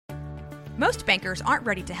Most bankers aren't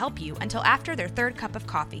ready to help you until after their third cup of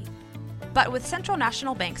coffee. But with Central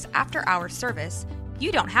National Bank's after-hours service,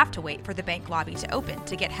 you don't have to wait for the bank lobby to open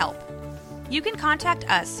to get help. You can contact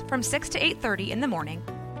us from 6 to 8:30 in the morning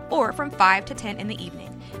or from 5 to 10 in the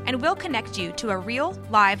evening, and we'll connect you to a real,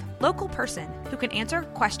 live, local person who can answer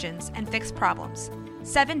questions and fix problems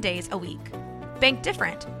 7 days a week. Bank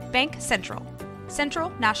different. Bank Central. Central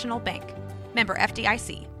National Bank. Member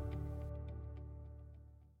FDIC.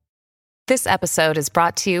 This episode is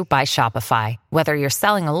brought to you by Shopify. Whether you're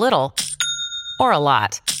selling a little or a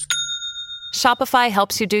lot, Shopify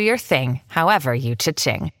helps you do your thing, however you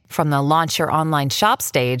cha-ching. From the launch your online shop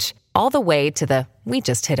stage, all the way to the we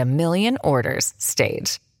just hit 1 million orders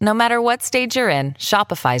stage. No matter what stage you're in,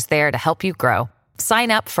 Shopify's there to help you grow.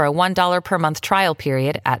 Sign up for a $1 per month trial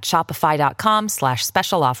period at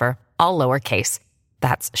shopify.com/special offer, all lowercase.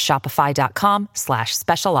 That's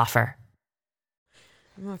shopify.com/special offer.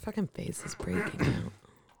 My fucking face is breaking out.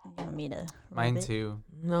 You want me to Mine rub it? too.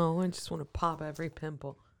 No, I just want to pop every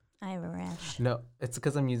pimple. I have a rash. No, it's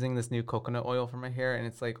because I'm using this new coconut oil for my hair, and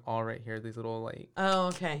it's like all right here. These little like Oh,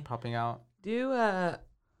 okay. popping out. Do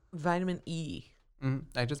vitamin E.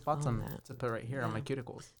 I just bought On some that. to put right here on my Yeah.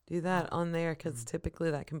 cuticles. Do that on there because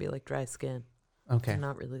typically that can be like dry skin. Okay.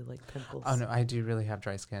 Not really like pimples. Oh no, I do really have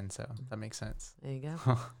dry skin, so that makes sense. There you go.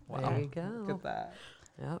 Wow. There you go. Look at that.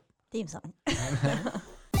 Yep. Theme song.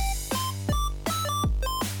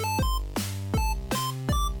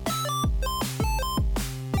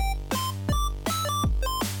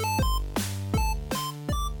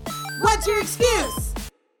 What's your excuse?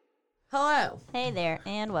 Hello Hey there,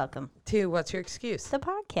 and welcome to What's Your Excuse? to the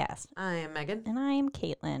podcast. I am Megan. And I am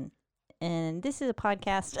Caitlin. And this is a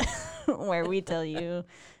podcast where we tell you,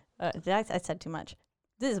 I said too much.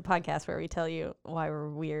 This is a podcast where we tell you why we're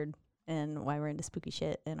weird and why we're into spooky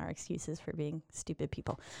shit and our excuses for being stupid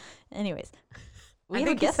people. Anyways, we I have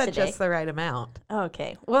a think you guest said today. just the right amount.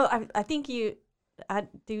 Okay. Well, I think do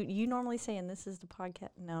you normally say, and this is the podcast?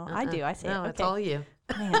 No, I do. I say no, it. it's Okay. all you.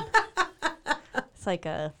 Man. It's like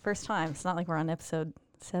a first time. It's not like we're on episode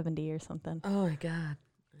 70 or something. Oh my God.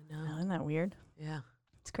 I Oh, know. isn't that weird? Yeah.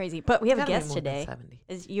 It's crazy. But we have a Gotta be guest more than today. 70.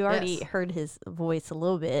 As you already Yes. heard his voice a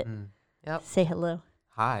little bit. Mm. Yep. Say hello.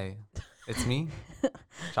 Hi, it's me,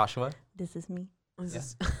 Joshua. This is me. This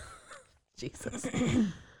is Jesus.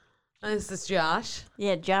 This is Josh.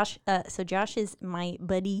 Yeah, Josh. So Josh is my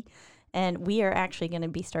buddy, and we are actually going to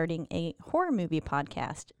be starting a horror movie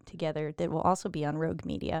podcast together that will also be on Rogue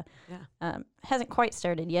Media. Yeah. Hasn't quite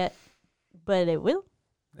started yet, but it will.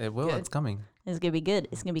 It will. Good. It's coming. It's going to be good.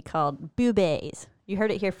 It's going to be called Boobays. You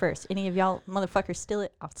heard it here first. Any of y'all motherfuckers steal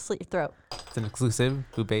it, I'll slit your throat. It's an exclusive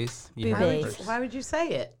Boobays. You Boobays. heard it Base. first. Why would you say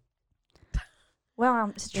it?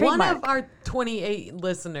 Well, it's One trademark. of our 28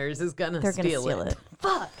 listeners is gonna They're going to steal steal it. it.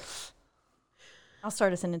 Fuck. I'll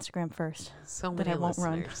start us an Instagram first. So But many I won't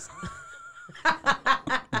run. listeners.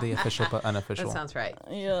 The official but unofficial. That sounds right.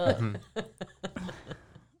 Yeah. Mhm.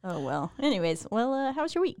 Oh, well. Anyways, how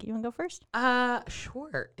was your week? You want to go first?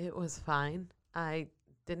 Sure. It was fine. I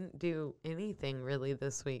didn't do anything really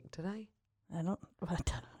this week, did I? I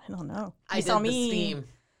don't know. I You did saw the me. Steam.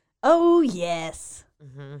 Oh, yes.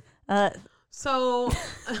 hmm Uh, So,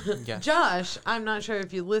 Yes. Josh, I'm not sure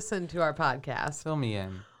if you listened to our podcast. Fill me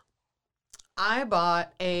in. I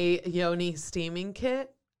bought a Yoni steaming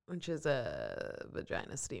kit, which is a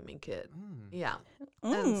vagina steaming kit. Mm. Yeah.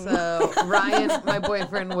 mm. And so Ryan, my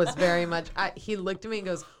boyfriend, was very much, he looked at me and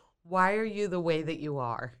goes, "Why are you the way that you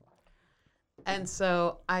are?" And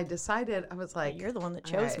so I decided, I was like, You're the one that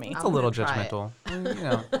all chose right, me. It's I'm a little gonna try it. judgmental. You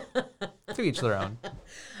know, to each their own.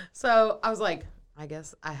 So I was like, I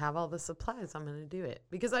guess I have all the supplies. I'm going to do it.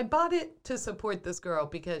 Because I bought it to support this girl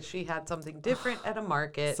because she had something different at a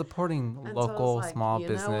market. Supporting And so I was local like, small you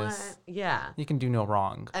know business. what? Yeah. You can do no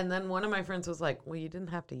wrong. And then one of my friends was like, "Well, you didn't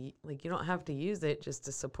have to, you don't have to use it just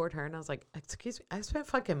to support her." And I was like, "Excuse me, I spent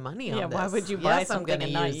fucking money on Yeah, this. why would you buy Yes, I'm something gonna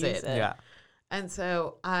and not use use it? Yeah. And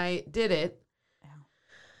so I did it.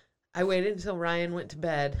 I waited until Ryan went to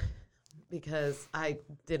bed because I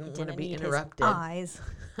didn't want to be interrupted. Eyes.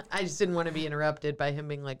 I just didn't want to be interrupted by him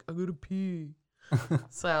being like, "I gotta pee."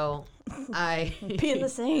 So I Pee in the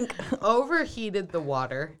sink. overheated the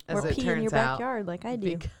water, as Or it pee turns in your out. backyard like I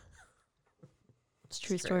do. bec- It's a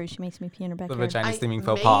true It's true. story. She makes me pee in her The backyard. vagina I steaming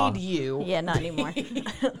faux made pas. you Yeah, not anymore. in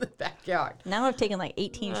the backyard. Now I've taken like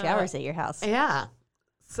 18 showers at your house. Yeah.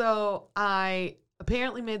 So I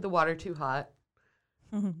apparently made the water too hot.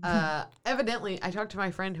 Evidently, I talked to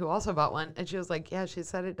my friend who also bought one, and she was like, "Yeah, she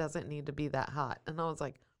said it doesn't need to be that hot." And I was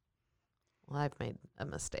like, "Well, I've made a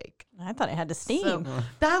mistake." I thought it had to steam. So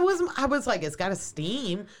I was like, "It's got to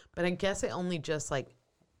steam," but I guess it only just like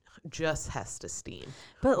just has to steam.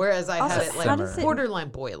 But Whereas I also, had it how like does it borderline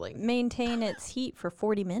boiling. maintain its heat for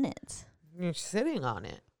 40 minutes? You're sitting on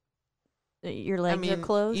it. Your legs are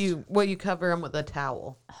closed? You cover them with a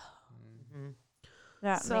towel.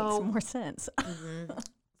 That So- makes more sense.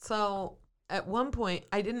 So at one point,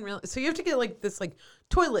 I didn't really. So you have to get like this like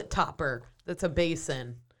toilet topper that's a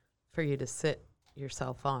basin for you to sit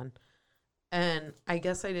yourself on. And I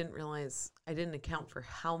guess I didn't realize, I didn't account for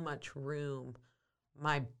how much room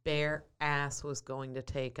my bare ass was going to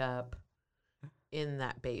take up in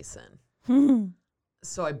that basin.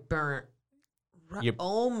 So I burnt You-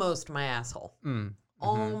 almost my asshole.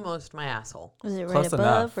 Almost my asshole. Was it right Close above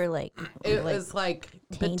enough. or like? It like was like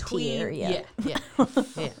dainty between area. Yeah,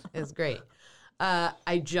 it was great.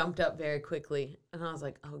 I jumped up very quickly and I was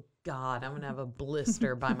like, oh God, I'm gonna have a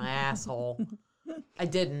blister by my asshole. I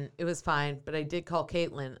didn't. It was fine, but I did call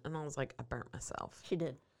Caitlin and I was like, I burnt myself. She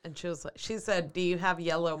did. And she said, do you have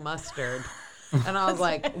yellow mustard? And I was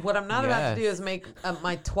like, what I'm not about to do Yes. is make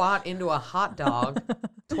my twat into a hot dog.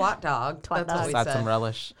 Twat dog. Twat That's dog. what we Just add some said.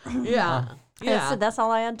 relish. Yeah. Yeah. So that's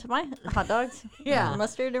all I add to my hot dogs. Yeah.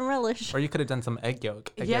 Mustard and relish. Or you could have done some egg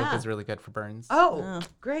yolk. Egg yolk Yeah. is really good for burns. Oh,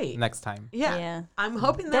 great. Next time. Yeah. Yeah. I'm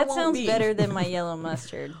hoping that That won't sounds be. better than my yellow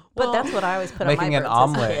mustard. But Well, that's what I always put Making on an my burgers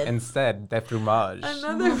as a omelet kid. instead, de fromage.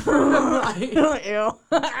 Another friend of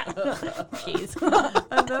mine. Jeez.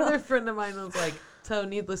 Another friend of mine was like, so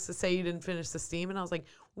needless to say, you didn't finish the steam. And I was like,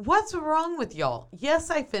 what's wrong with y'all? Yes,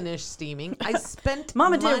 I finished steaming. I spent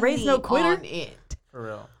Mama didn't raise no money quitter. on it. For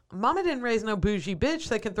real. Mama didn't raise no bougie bitch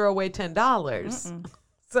that can throw away $10.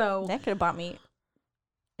 So That could have bought me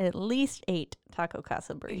at least 8 Taco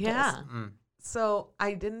Casa burritos. yeah. So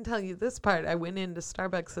I didn't tell you this part. I went into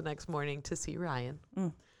Starbucks the next morning to see Ryan.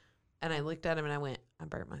 And I looked at him and I went, I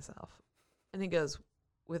burnt myself. And he goes,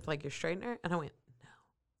 with like your straightener? And I went, no,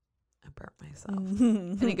 I burnt myself.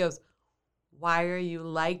 And he goes, why are you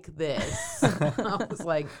like this? And I was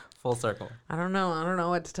like, Full circle. I don't know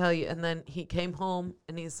what to tell you. And then he came home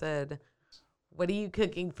and he said, what are you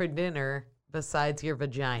cooking for dinner besides your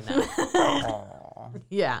vagina?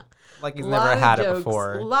 Yeah. Like he's Lot never of had it jokes-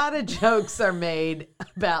 before. A lot of jokes are made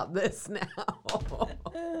about this now.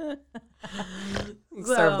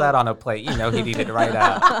 Serve that on a plate. You know he'd eat it right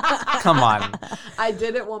out. Come on. I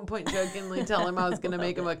did at one point jokingly tell him I was going to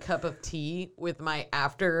make him a cup of tea with my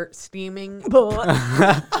after steaming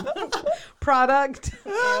product.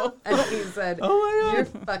 And he said, you're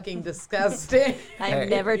fucking disgusting. I'm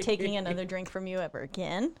never taking another drink from you ever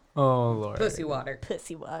again. Oh, Lord. Pussy water.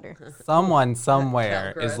 Pussy water. Someone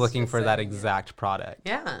somewhere gross is looking to for that say. exact product.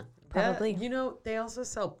 Yeah. Probably. You know, they also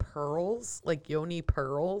sell pearls, like yoni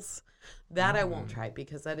pearls. That I won't try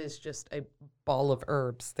because that is just a ball of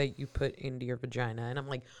herbs that you put into your vagina. And I'm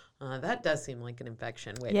like, that does seem like an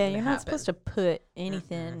infection waiting Yeah, to you're happen. not supposed to put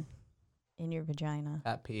anything in your vagina.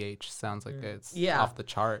 That pH sounds like it's Yeah. off the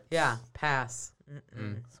chart. Yeah, pass.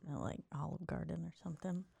 Smell like Olive Garden or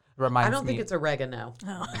something. Reminds I don't me, think it's oregano.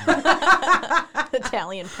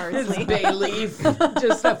 Italian parsley. It's bay leaf.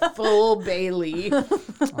 Just a full bay leaf.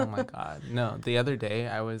 Oh my God. No, the other day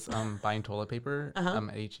I was buying toilet paper Uh-huh.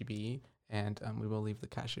 at HEB, and we will leave the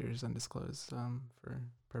cashiers undisclosed for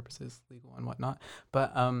purposes, legal and whatnot.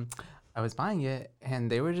 But I was buying it,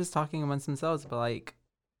 and they were just talking amongst themselves, but like,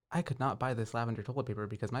 I could not buy this lavender toilet paper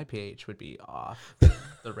because my pH would be off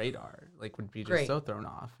the radar, like would be just Great. so thrown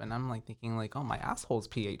off. And I'm like thinking like, oh, my asshole's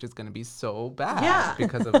pH is going to be so bad Yeah.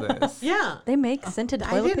 because of this. Yeah. They make scented I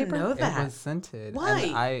toilet didn't paper? know It that. was scented. Why?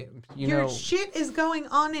 And Your shit is going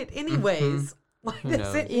on it anyways. Why Who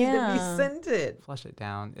does it knows? need to Yeah. be scented? flush it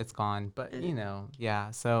down, it's gone. But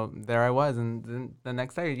yeah, so there I was, and then the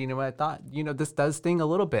next day, you know what I thought? This does sting a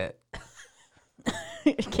little bit.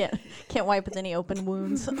 Can't wipe with any open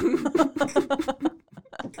wounds.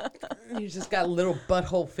 You just got little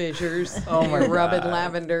butthole fissures. Oh my you're rubbing God.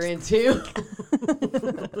 lavender into.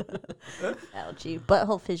 Ouchie.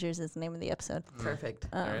 Butthole Fissures is the name of the episode. Perfect.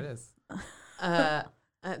 There it is.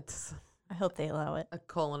 It's I hope they allow it. a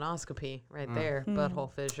colonoscopy right there.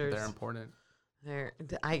 Butthole fissures. They're important.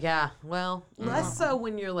 Well, less so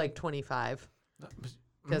when you're like 25,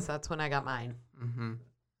 because that's when I got mine, Mm-hmm.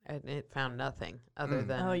 and it found nothing other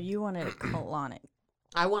than Oh, you wanted a colonic.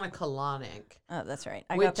 I want a colonic. Oh, that's right.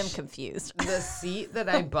 I got them Which- confused. The seat that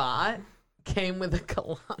I bought came with a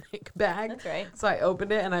colonic bag. That's right. So I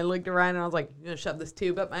opened it and I looked around and I was like, "You gonna shove this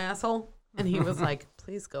tube up my asshole?" And he was like,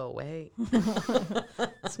 "Please go away."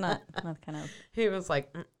 It's not kind of. He was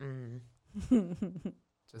like,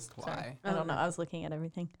 Just why? I don't know. I was looking at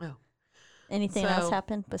everything. Oh. Anything So, else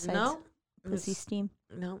happen besides "No, pussy it's- steam?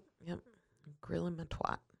 no, yep, grilling my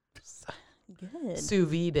twat, Good. sous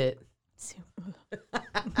vide it."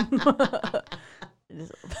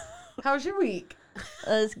 How's your week?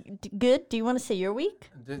 It's good. Do you want to say your week?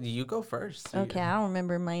 You go first. Okay, I don't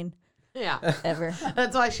remember mine Yeah. ever.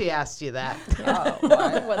 That's why she asked you that. Oh,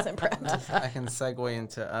 I wasn't prepped. I can segue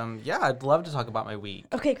into yeah. I'd love to talk about my week.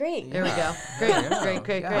 Okay, great. There we go. Great, Yeah.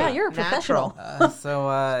 great. Wow, you're a professional. So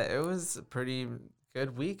it was a pretty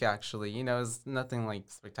good week actually. You know, it's nothing like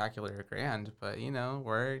spectacular or grand, but you know,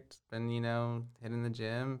 worked, been hitting the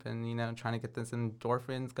gym, and trying to get this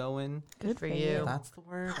endorphins going. Good for you. That's the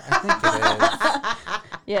word. I think it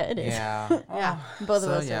is. Yeah, it is. Yeah. Yeah. Both of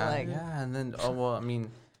us yeah, are like, yeah, and then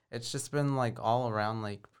it's just been like all around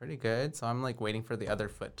like pretty good. So I'm like waiting for the other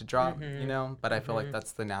foot to drop, but I feel like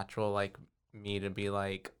that's the natural like me to be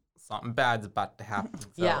like something bad's about to happen. So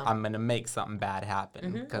Yeah. I'm gonna make something bad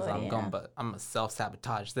happen because Oh, I'm yeah. gonna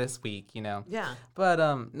self-sabotage this week, Yeah. But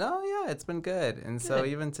no, yeah, it's been good. And so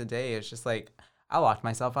even today it's just like I locked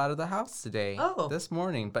myself out of the house today. Oh. This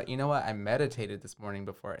morning. But you know what? I meditated this morning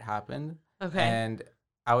before it happened. Okay. And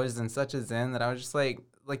I was in such a zen that I was just like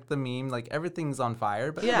the meme, like everything's on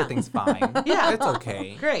fire, but Yeah. everything's fine. Yeah. It's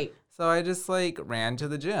okay. Great. So I just like ran to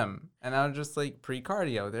the gym and I was just like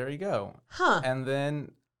pre-cardio. There you go. Huh. And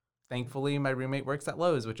then thankfully my roommate works at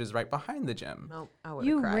Lowe's, which is right behind the gym. No, I would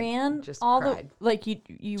you cried. ran Just all cried. the like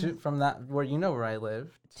you From that where where I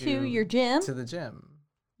live to your gym. to the gym.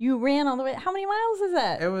 You ran all the way. How many miles is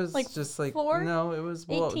that? It was like just like 4? no, it was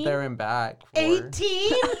 18? there and back.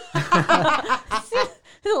 18?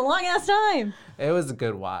 This is a long ass time. It was a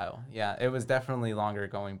good while. Yeah, it was definitely longer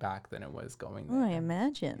going back than it was going Oh, I there.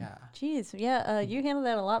 imagine. Yeah. Jeez. Yeah. You handled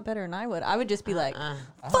that a lot better than I would. I would just be like, Uh,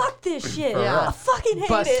 "Fuck this shit. Yeah. I fucking hate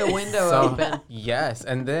bust it." a window So, open. yes,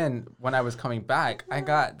 and then when I was coming back,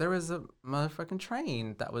 there was a motherfucking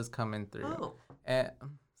train that was coming through. Oh. And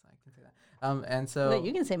so I can say that. And so But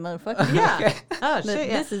you can say motherfucker. Yeah. Oh, shit.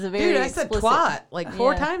 Yeah. This is a very Dude, I said explicit- twat like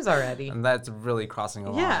 4 Yeah. times already. and that's really crossing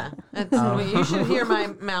a line. Yeah. That's, you should hear my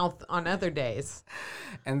mouth on other days.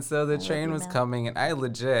 And so the train your was mouth. coming, and I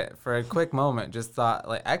legit, for a quick moment, just thought,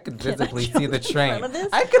 like, I could visibly jump see the in train. front of this?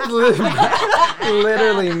 I could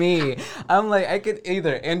literally me. I'm like, I could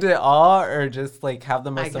either end it all or just like have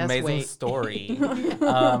the most guess amazing wait. story.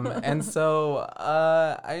 And so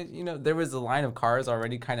there was a line of cars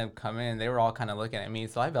already kind of coming, and they were all kind of looking at me.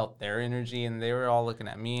 So I felt their energy, and they were all looking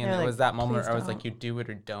at me, and They're it like, was that moment "Please where I was don't." like, you do it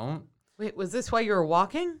or don't. Wait, was this why you were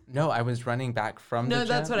walking? No, I was running back from the No, gym.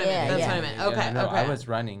 that's what I Yeah, meant. That's yeah. what I meant. Yeah, Okay. no, okay. I was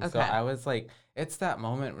running. So Okay. I was like, it's that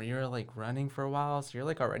moment where you're like running for a while, so you're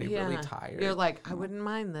like already really tired. You're like, I wouldn't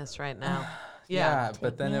mind this right now. yeah, Yeah.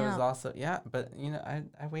 but then me it was out. also but I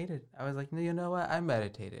waited. I was like, no, you know what? I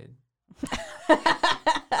meditated.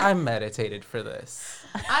 I meditated for this.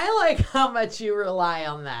 I like how much you rely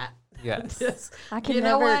on that. Yes. Just, I can you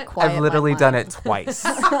know never what? quiet I've literally my done mind. it twice.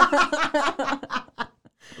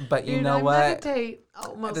 But you Dude, know I what? meditate I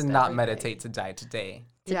almost did not every meditate to die today.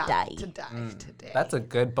 day. Yeah, die. to die today. That's a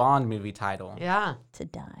good Bond movie title. Yeah. To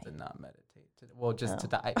die. Did not meditate. Just Oh. to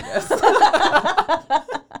die, I guess.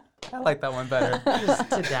 I like that one better. Just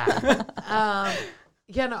to die.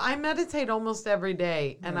 Yeah, no, I meditate almost every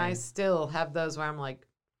day, and I still have those where I'm like,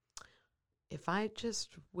 if I just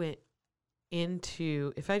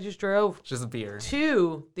drove Just beer.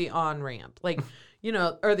 to the on ramp, like,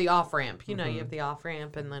 or the off ramp, you have the off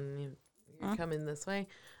ramp, and then you come in this way.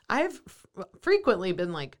 I've frequently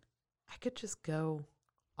been like, I could just go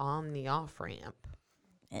on the off ramp.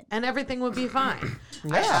 And everything would be fine.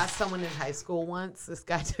 I asked someone in high school once, this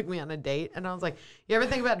guy took me on a date, and I was like, you ever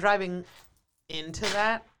think about driving into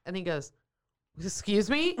that? And he goes, excuse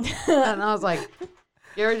me? And I was like,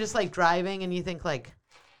 you ever just like driving and you think like,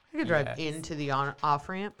 I could drive Yes. into the off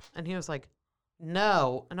ramp? And he was like,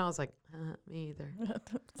 no. And I was like, me either.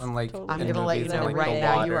 I'm like, Totally. I'm in going to let you movies, know like right the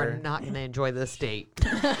now, you are water. not going to enjoy this date.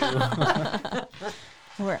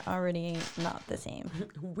 We're already not the same.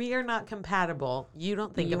 We are not compatible. You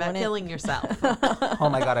don't think You about wanna- killing yourself. Oh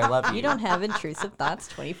my God, I love you. You don't have intrusive thoughts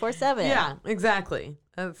 24/7. Yeah, exactly.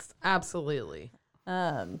 That's absolutely.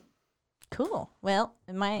 Cool. Well,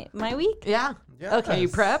 my week. Yeah. Yes. Okay. Are you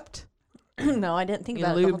prepped? No, I didn't think You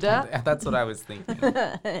about it. the whole lubed up? That's what I was thinking.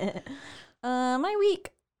 My week.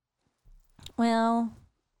 Well,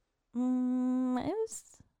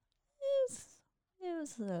 it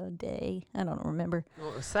was a day. I don't remember.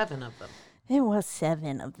 Well, it was 7 of them. It was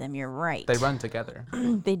 7 of them. You're right. They run together.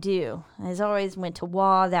 They do. As always, went to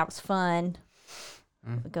WA. That was fun.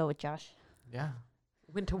 Mm. Go with Josh. Yeah.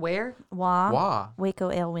 Went to where? WA. Wah.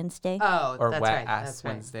 Waco Ale Wednesday. Oh, Or that's Wet right. Ass That's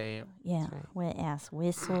right. Wednesday. Yeah. right. Wet ass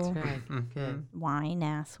whistle. That's right. Good. Wine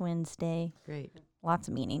ass Wednesday. Great. Lots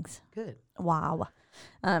of meanings. Good. Wow.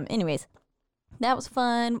 Anyways, that was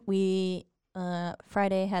fun. We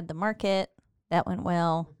Friday had the market. That went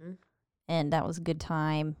well. Mhm. And that was a good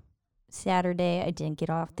time. Saturday, I didn't get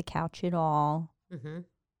off the couch at all. Mm-hmm.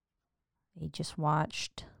 I just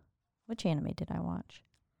watched. Which anime did I watch?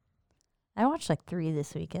 I watched like 3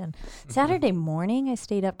 this weekend. Saturday morning, I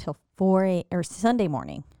stayed up till 4 a.m. Or Sunday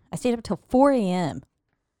morning, I stayed up till 4 a.m.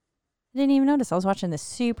 I didn't even notice. I was watching this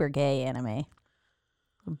super gay anime.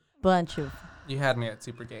 A bunch of. You had me at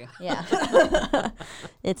super gay. Yeah.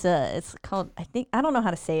 It's called, I don't know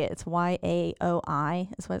how to say it. It's YAOI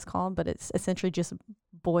is what it's called, but it's essentially just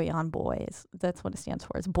boy on boy. That's what it stands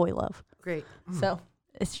for. It's boy love. Great. So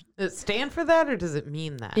it's, Does it stand for that, or does it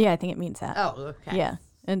mean that? yeah, I think it means that. Oh, okay. Yeah.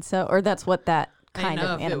 And so, or that's what that I kind didn't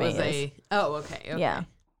know of if it anime was is. Oh, okay. Yeah.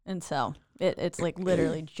 And so it's like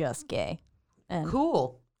literally just gay. And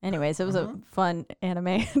Cool. anyways, it was a fun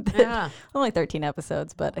anime. Yeah. Only 13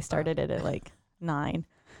 episodes, but I started it at like 9.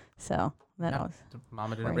 So then I Yeah. was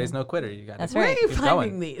Mama didn't Right. raise no quitter. You got That's it. Where right. are you Keep finding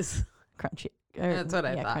going. these? Crunchy. That's what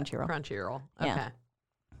I thought. Crunchyroll. Crunchyroll. Okay. Yeah.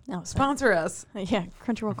 That was fun. Sponsor us. Yeah,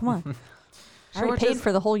 Crunchyroll, come on. I Sure, already paid just-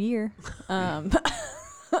 for the whole year.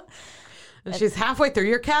 And she's halfway through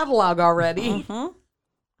your catalog already. Mhm.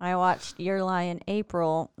 I watched Your Lie in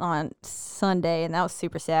April on Sunday, and that was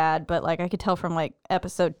super sad. But like I could tell from like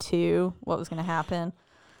episode 2 what was going to happen.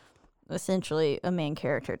 Essentially, a main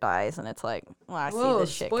character dies, and it's like, well, I see Whoa,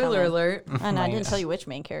 this shit spoiler coming. alert. And I didn't Nice. tell you which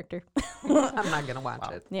main character. I'm not going to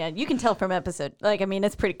watch it. Yeah, you can tell from episode. Like, I mean,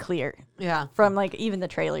 it's pretty clear Yeah. from like even the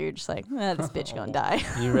trailer. You're just like, this bitch gonna die.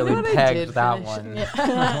 You really what I pegged did that finish?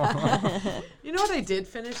 one. You know what I did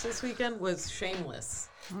finish this weekend was Shameless.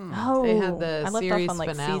 Oh, They had the I left series off on like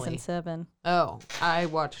finale. season 7. Oh, I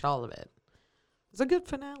watched all of it. It was a good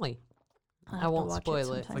finale. I'll I have to won't watch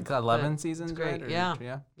spoil it. sometime. Like 11 seasons, great. right? Or- Yeah.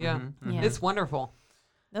 Yeah. Yeah. Mhm, Yeah. mhm. It's wonderful.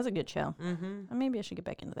 That was a good show. Mm-hmm. Maybe I should get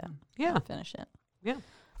back into that. Yeah. Finish it. Yeah.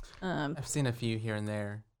 I've seen a few here and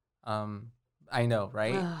there. I know,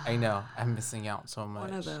 right? I know. I'm missing out so much.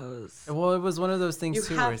 One of those. Well, it was one of those things You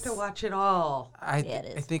too. where have it's- to watch it all. I Yeah, it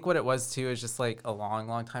I is. think what it was too is just like a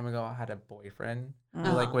long time ago. I had a boyfriend who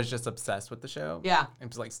like was just obsessed with the show. Yeah. And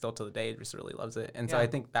just like still to the day just really loves it. And so Yeah. I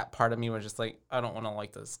think that part of me was just like, I don't want to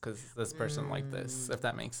like this because this person liked this. If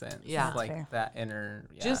that makes sense. Yeah. It's like Fair. that inner.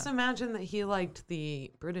 Yeah. Just imagine that he liked the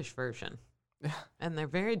British version. Yeah. And they're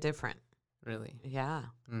very different. really. Yeah.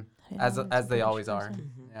 Mm. I didn't As know it was as a they British always are.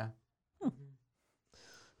 person. Yeah.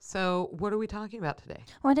 So what are we talking about today?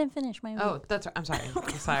 Oh, I didn't finish my. Oh, that's right. I'm sorry. I'm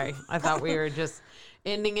sorry. I thought we were just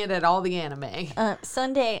ending it at all the anime.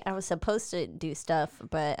 Sunday, I was supposed to do stuff,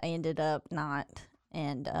 but I ended up not.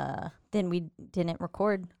 And then we didn't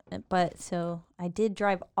record. But so I did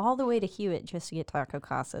drive all the way to Hewitt just to get Taco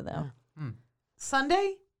Casa, though.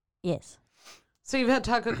 Sunday? Yes. So you've had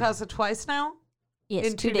Taco Casa twice now? Yes,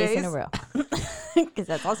 In 2 2 days in a days? row. Because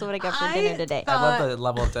that's also what I got for dinner today. I love the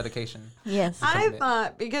level of dedication. Yes. I Submit.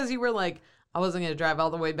 thought because you were like, I wasn't going to drive all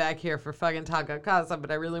the way back here for fucking Taco Casa,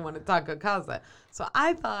 but I really wanted Taco Casa. So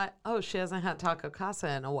I thought, oh, she hasn't had Taco Casa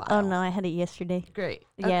in a while. Oh, no, I had it yesterday. Great.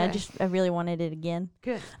 Yeah, Okay. I really wanted it again.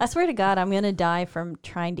 Good. I swear to God, I'm going to die from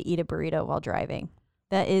trying to eat a burrito while driving.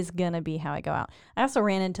 That is going to be how I go out. I also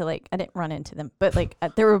ran into, like, I didn't run into them, but, like,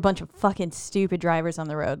 there were a bunch of fucking stupid drivers on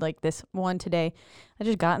the road. Like, this one today, I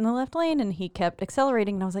just got in the left lane, and he kept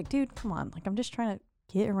accelerating, and I was like, dude, come on. Like, I'm just trying to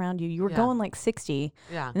get around you. You were Yeah. going, like, 60,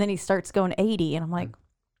 Yeah. and then he starts going 80, and I'm like,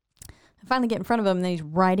 I finally get in front of him, and then he's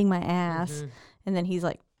riding my ass, and then he's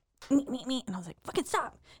like, me, and I was like, fucking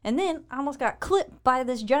stop. And then I almost got clipped by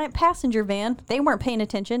this giant passenger van. They weren't paying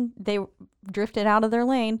attention. They drifted out of their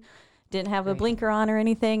lane. Didn't have a blinker on or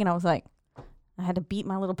anything, and I was like, I had to beat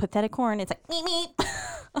my little pathetic horn. It's like,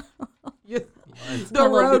 You- My the little-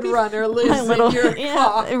 road runner lives my little, in your yeah,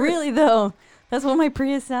 car. really though. That's what my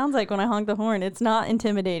Prius sounds like when I honk the horn. It's not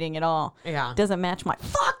intimidating at all. Yeah. It doesn't match my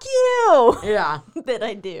 "fuck you" Yeah. that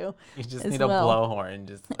I do. You just as need a well. blowhorn.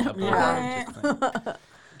 Just a blowhorn. Yeah. Just like-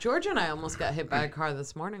 George and I almost got hit by a car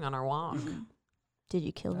this morning on our walk. Did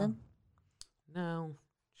you kill them? No,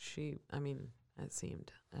 it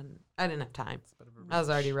seemed. And I didn't have time. I was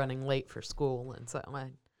already running late for school, and so I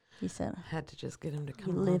He said, had to just get him to "You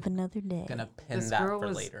come live home. another day." Gonna pin This that girl for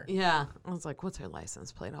was, later. Yeah. I was like, what's her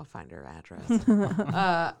license plate? I'll find her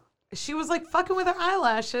address. She was like fucking with her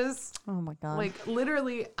eyelashes. Oh my god! Like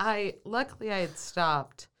literally, luckily I had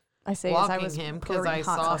stopped. I say, as I walking was him 'cause pouring I hot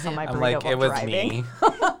saw sauce on him. my I'm burrito like, while it was driving. me.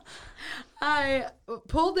 I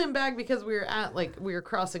pulled him back because we were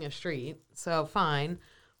crossing a street, so fine.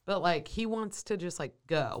 But like he wants to just like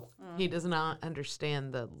go. He does not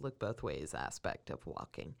understand the look both ways aspect of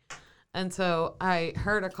walking. And so I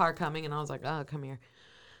heard a car coming and I was like, oh, come here.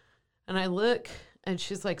 And I look And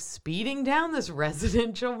she's like speeding down this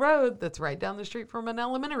residential road that's right down the street from an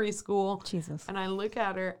elementary school. Jesus. And I look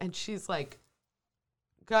at her and she's like,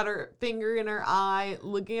 got her finger in her eye,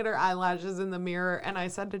 looking at her eyelashes in the mirror. And I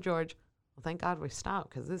said to George, well, thank God we stopped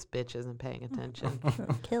because this bitch isn't paying attention.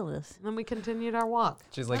 Kill this. And then we continued our walk.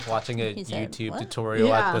 She's like watching a He said, YouTube "What?" tutorial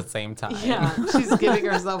Yeah. at the same time. Yeah, she's giving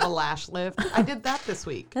herself a lash lift. I did that this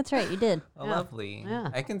week. That's right, you did. Oh, Yeah. lovely. Yeah.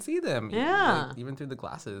 I can see them. Yeah. Like, even through the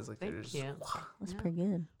glasses. Like they're Thank just, you. That's pretty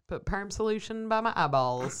good. Put perm solution by my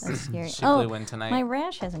eyeballs. That's scary. She Oh, flew in tonight. my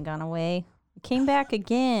rash hasn't gone away. It came back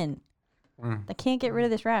again. Mm. I can't get rid of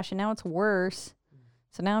this rash, and now it's worse.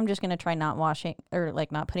 So now I'm just gonna try not washing or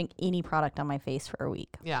like not putting any product on my face for a week.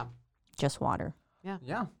 Yeah. Just water.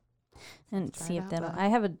 Yeah. And Try see it if out, that. bud. I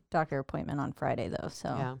have a doctor appointment on Friday though, so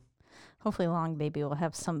Yeah. hopefully Long Baby will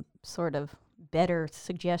have some sort of better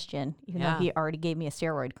suggestion. Even Yeah. though he already gave me a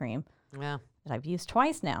steroid cream Yeah. that I've used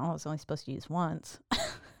twice now. I was only supposed to use once.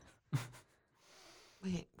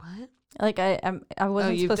 Wait, what? Like I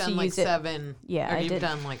wasn't you've supposed done to like use it. 7. Yeah, or I you've did.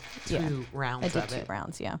 done like 2 Yeah. rounds I did of 2 it.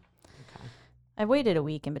 rounds. Yeah, Okay. I waited a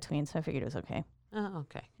week in between, so I figured it was okay. Oh,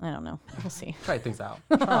 okay. I don't know. We'll see. Try things out.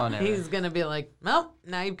 Trial and error. He's going to be like, well,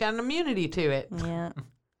 now you've got an immunity to it. Yeah.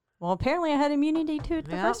 Well, apparently I had immunity to it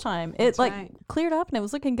the Yeah, first time. It that's like right. cleared up and it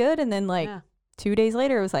was looking good, and then like Yeah. 2 days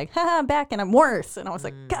later it was like, haha, I'm back and I'm worse, and I was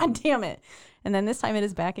like, Mm. God damn it! And then this time it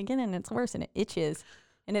is back again and it's worse and it itches,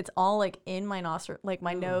 and it's all like in my nostril, like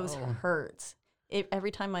my nose Oh. hurts.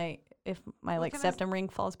 Every time if my like can I- septum ring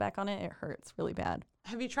falls back on it, it hurts really bad.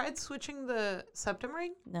 Have you tried switching the septum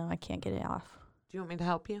ring? No, I can't get it off. Do you want me to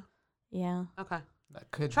help you? Yeah. Okay. That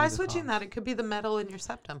could Try be the switching cause. that. It could be the metal in your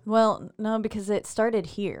septum. Well, no, because it started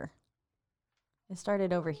here. It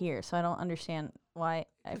started over here, so I don't understand why.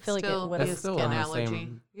 I It's feel like it still would be That's a have, still skin on the allergy.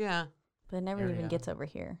 same Yeah. but it never even area. gets over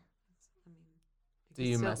here. Do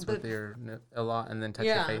you Still- mess with but your a lot and then touch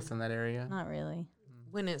Yeah. your face in that area? Not really.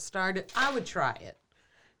 When it started, I would try it.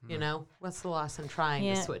 You Mm. know, what's the loss in trying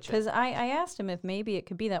Yeah, to switch because it? I asked him if maybe it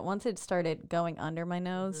could be that once it started going under my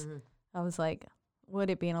nose, Mhm. I was like, would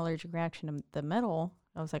it be an allergic reaction to the metal?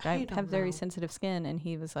 I was like, I don't have very know. sensitive skin, and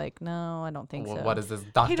he was like, no, I don't think Well, so. what does this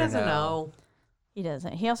doctor He doesn't know. He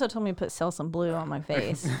doesn't. He also told me to put Selsun Blue on my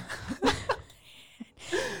face.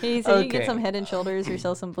 He said you can get Okay. some Head and Shoulders or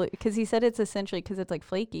Selsun Blue because he said it's essentially because it's like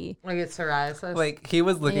flaky. Like it's psoriasis. Like he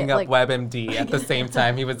was looking Yeah, up like- WebMD at the same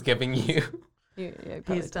time he was giving you. Yeah, he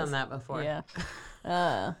probably he's done does. that before.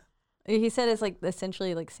 Yeah. He said it's like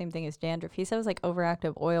essentially like same thing as dandruff. He said it was like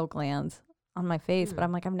overactive oil glands on my face, but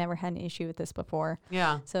I'm like, I've never had an issue with this before.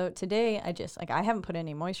 Yeah. So today I just like I haven't put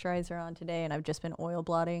any moisturizer on today, and I've just been oil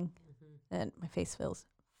blotting, and my face feels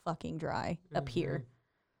fucking dry up here.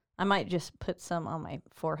 I might just put some on my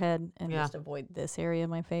forehead and Yeah. just avoid this area of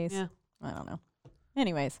my face. Yeah. I don't know.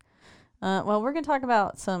 Anyways, well, we're gonna talk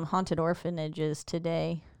about some haunted orphanages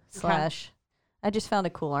today. Slash, I just found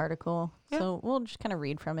a cool article, Yeah. so we'll just kind of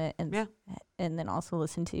read from it and Yeah. and then also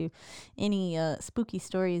listen to any spooky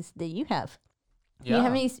stories that you have. Yeah. You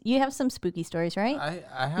have any? You have some spooky stories, right?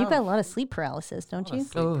 I have You've got a lot of sleep paralysis, don't lot of you?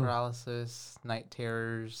 sleep Oh. paralysis, night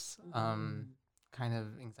terrors, kind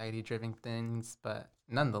of anxiety driven things, but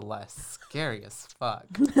nonetheless scary as fuck.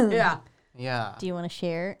 Yeah. Yeah. Do you want to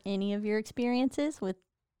share any of your experiences with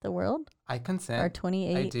the world? I Our consent.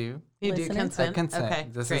 28. I do. You do Listeners? consent? I consent. Okay.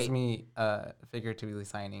 This great. is me figuratively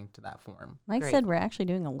signing to that form. Mike Great. said we're actually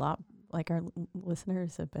doing a lot. Like our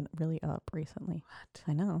listeners have been really up recently. What?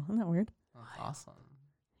 I know. Isn't that weird? That's awesome.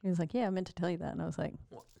 He was like, "Yeah, I meant to tell you that," and I was like,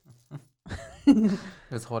 He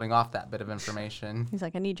was holding off that bit of information. "He's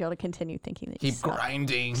like, I need y'all to continue thinking that you Keep suck."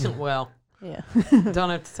 grinding. Well, Yeah, don't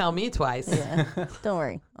have to tell me twice. yeah. Don't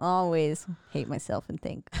worry. I always hate myself and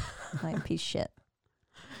think I'm a piece of shit.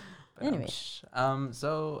 Anyway.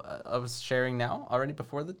 So I was sharing now already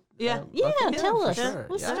before the. Yeah. Yeah, okay, tell for us. sure.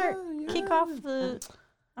 Let's Yeah, start. Kick yeah. off the.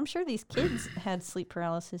 I'm sure these kids had sleep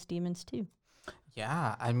paralysis demons too.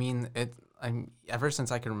 Yeah, I mean I'm ever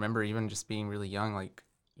since I can remember, even just being really young, like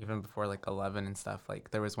even before like 11 and stuff. Like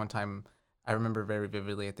there was one time I remember very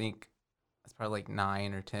vividly. I think it's probably like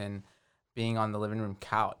 9 or 10, being on the living room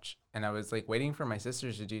couch, and I was like waiting for my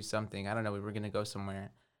sisters to do something. I don't know. We were gonna go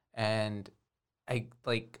somewhere, and I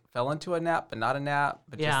like fell into a nap, but not a nap,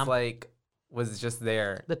 but Yeah. just like was just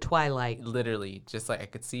there. The twilight. Literally, just like I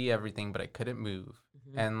could see everything, but I couldn't move,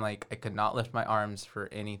 Mm-hmm. and like I could not lift my arms for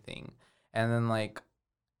anything. And then like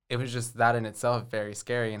it was just that in itself very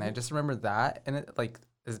scary, and I just remember that and it like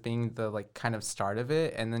as being the like kind of start of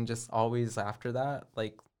it, and then just always after that,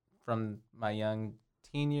 like from my young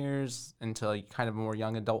teen years until kind of more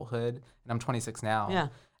young adulthood, and I'm 26 now. Yeah.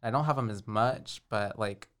 I don't have them as much, but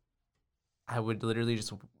like I would literally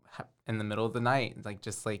just in the middle of the night, like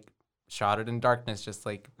just like shrouded in darkness, just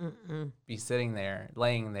like be sitting there,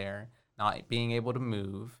 laying there, not being able to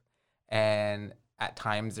move. And at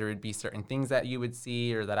times there would be certain things that you would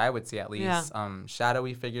see, or that I would see at least,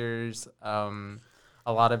 shadowy figures.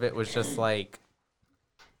 A lot of it was just like,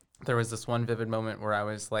 there was this one vivid moment where I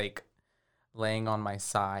was like laying on my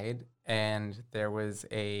side, and there was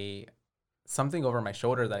something over my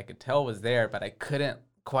shoulder that I could tell was there, but I couldn't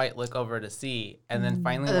quite look over to see. And then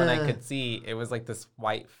finally when I could see, it was like this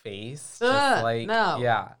white face, just like,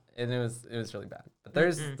 yeah, and it was really bad. But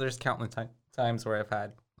there's countless times where I've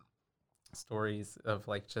had stories of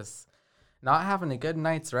like just not having a good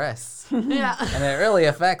night's rest. Yeah. And it really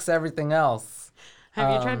affects everything else.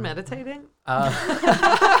 Have you tried meditating?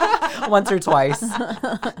 Once or twice.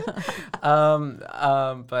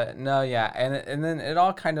 But no, yeah. And then it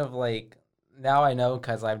all kind of like, now I know,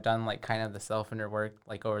 because I've done like kind of the self-inner work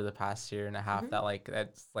like over the past year and a half, that like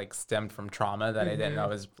that's like stemmed from trauma that I didn't know I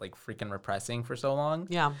was like freaking repressing for so long.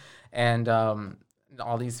 Yeah. And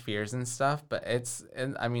all these fears and stuff, but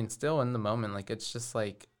I mean, still in the moment, like it's just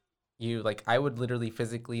like I would literally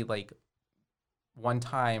physically, like one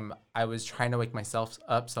time I was trying to wake myself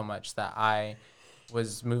up so much that I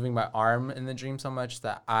was moving my arm in the dream so much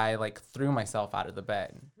that I like threw myself out of the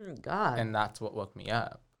bed. God. And that's what woke me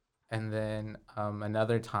up. And then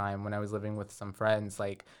another time when I was living with some friends,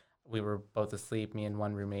 like we were both asleep, me and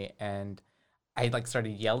one roommate, and I like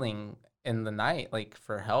started yelling in the night like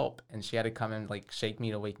for help, and she had to come and like shake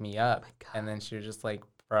me to wake me up. And then she was just like,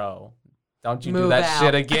 bro, don't you do that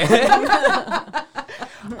shit again.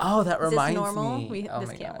 Oh, that reminds me. Oh this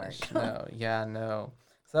my can't gosh. work. No.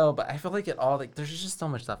 So, but I feel like it all, like, there's just so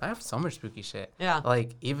much stuff. I have so much spooky shit. Yeah.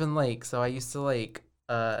 Like, even like, so I used to like,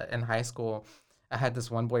 in high school, I had this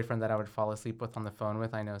one boyfriend that I would fall asleep with on the phone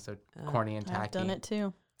with. I know, so corny and tacky. I've done it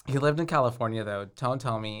too. He lived in California though. Don't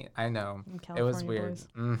tell me. I know. It was California weird. boys.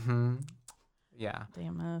 Mm-hmm. Yeah.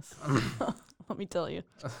 Damn us. Let me tell you.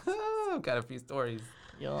 I've got a few stories.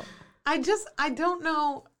 Yup. I don't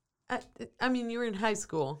know. I mean, you were in high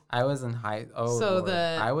school. I was in high. Oh, So Lord.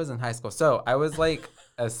 the- I was in high school. So I was like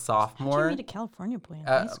a How'd you sophomore. meet a California boy in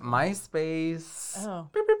high school? MySpace. Oh.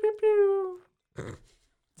 Pew, pew, pew, pew.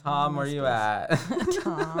 Tom, where you at?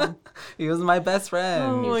 Tom. He was my best friend.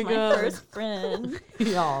 Oh He was my my God. first friend.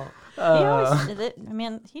 Y'all. He always did it. I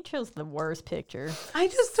mean, he chose the worst picture. I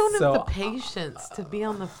just don't So, have the patience to be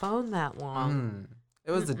on the phone that long.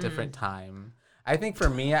 It was a different time. I think for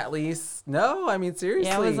me, at least. No, I mean, seriously.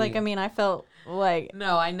 Yeah, I was like, I mean, I felt like,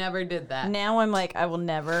 No, I never did that. now I'm like, I will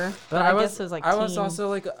never. But I guess it was like I was teen. also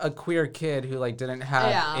like a queer kid who like didn't have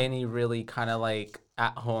Yeah. any really kind of like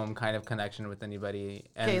at home kind of connection with anybody.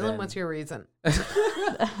 And Caitlin, then- what's your reason?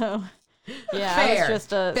 Yeah, I Fair, was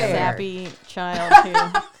just a fair. sappy child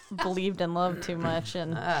who believed in love too much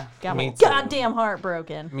and got Me my too. goddamn heart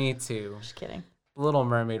broken. Me too. Just kidding. Little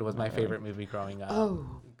Mermaid was my favorite movie growing up. Oh.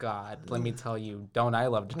 God, let me tell you, don't I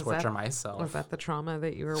love to Was torture that- myself? Was that the trauma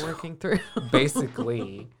that you were working through?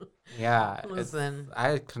 Basically, yeah. it's- Listen.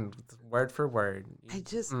 I can word for word. I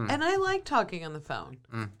just, and I like talking on the phone.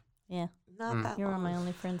 Yeah. Not that You're one of long. my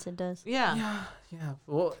only friends that does. Yeah. Yeah.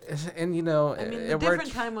 Well, and you know, I mean, it the worked.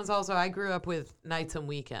 different time was also, I grew up with nights and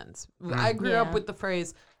weekends. I grew up Yeah. with the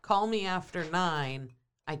phrase, call me after 9,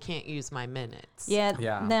 I can't use my minutes. Yeah.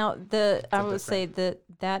 Yeah. Now I would say that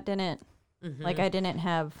didn't Mm-hmm. like I didn't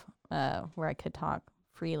have where I could talk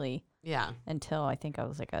freely Yeah. until I think I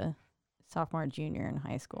was like a sophomore, junior in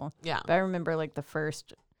high school. Yeah. But I remember like the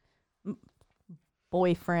first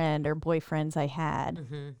boyfriend or boyfriends I had.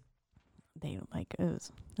 Mm-hmm. They like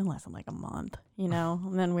it lasted like a month, you know,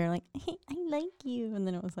 and then we were like, hey, I like you, and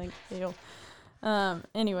then it was like, ew.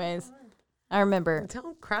 Anyways, I remember.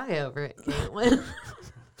 Don't cry over it, Caitlin.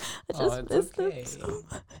 I Oh, just it's missed them okay. so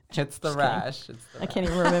much. It's the Just kidding. rash. It's the I can't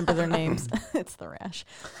even remember their names. It's the rash.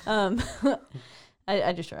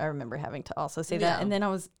 I remember having to also say that, Yeah. and then I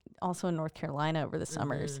was also in North Carolina over the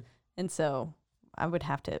summers, and so we'd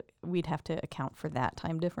have to account for that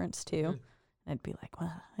time difference too. I'd be like,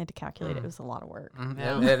 well, I had to calculate it. It was a lot of work.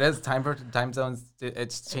 Yeah. It is time zones.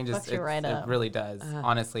 It changes. fucks you right it up. really does.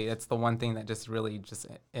 Honestly, it's the one thing that just really just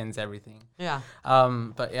ends everything. Yeah.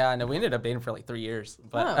 But yeah, no, we ended up dating for like 3 years.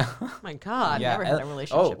 But Oh my God. yeah, never had a and-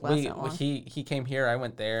 relationship last that long. he came here. I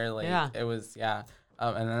went there. Like Yeah. it was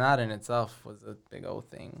and then that in itself was a big old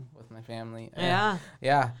thing with my family. Yeah.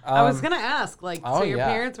 Yeah. I was going to ask, like, so oh, your yeah.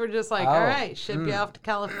 parents were just like, Oh, all right, ship you off to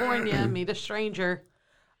California, meet a stranger.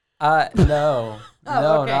 No, no,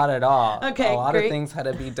 okay. not at all. Okay, a lot great. of things had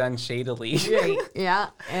to be done shadily. Great. Yeah.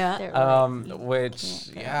 Yeah. They're like, Which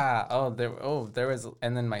there was,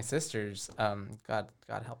 and then my sisters, God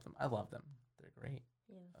help them. I love them. They're great.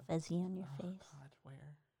 Fuzzy on your face. God,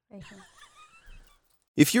 where? Right here.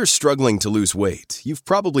 If you're struggling to lose weight, you've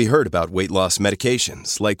probably heard about weight loss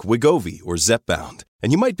medications like Wegovy or Zepbound,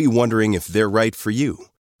 and you might be wondering if they're right for you.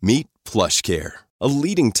 Meet PlushCare, a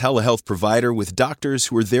leading telehealth provider with doctors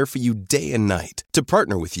who are there for you day and night to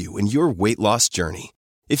partner with you in your weight loss journey.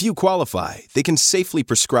 If you qualify, they can safely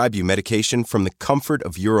prescribe you medication from the comfort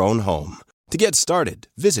of your own home. To get started,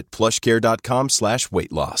 visit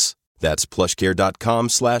plushcare.com/weightloss. That's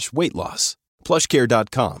plushcare.com/weightloss.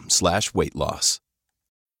 plushcare.com/weightloss.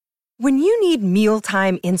 When you need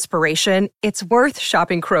mealtime inspiration, it's worth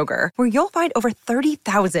shopping Kroger, where you'll find over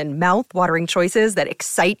 30,000 mouth-watering choices that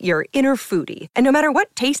excite your inner foodie. And no matter what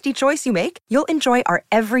tasty choice you make, you'll enjoy our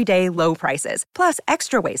everyday low prices, plus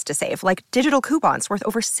extra ways to save, like digital coupons worth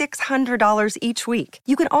over $600 each week.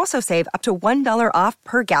 You can also save up to $1 off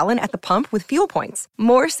per gallon at the pump with fuel points.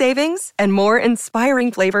 More savings and more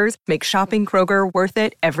inspiring flavors make shopping Kroger worth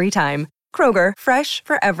it every time. Kroger, fresh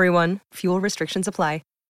for everyone. Fuel restrictions apply.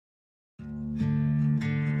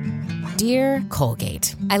 Dear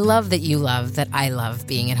Colgate, I love that you love that I love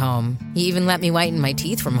being at home. You even let me whiten my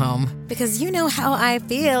teeth from home. Because you know how I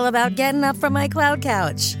feel about getting up from my cloud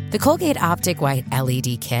couch. The Colgate Optic White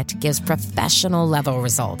LED Kit gives professional-level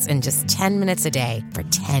results in just 10 minutes a day for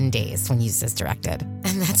 10 days when used as directed.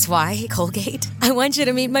 And that's why, Colgate, I want you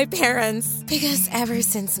to meet my parents. Because ever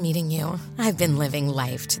since meeting you, I've been living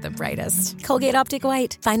life to the brightest. Colgate Optic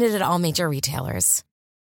White. Find it at all major retailers.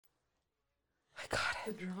 God,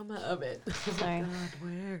 the drama of it. Sorry. God,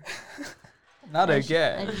 where? Not I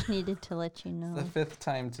again. just needed to let you know. The 5th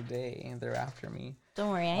time today they're after me. Don't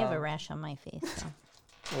worry, I have a rash on my face. So.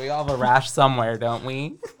 We all have a rash somewhere, don't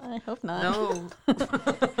we? I hope not. No.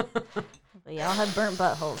 We all have burnt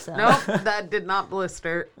buttholes. So. Nope, that did not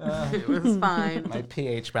blister. It was fine. My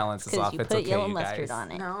pH balance is Because off. you It's put okay, yellow you mustard guys.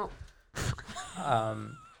 on it. No.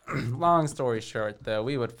 Long story short, though,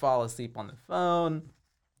 we would fall asleep on the phone,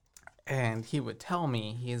 and he would tell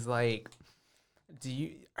me, he's like,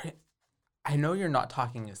 I know you're not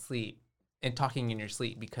talking in your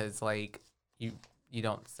sleep because, like, you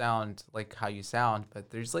don't sound like how you sound, but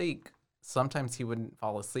there's, like, sometimes he wouldn't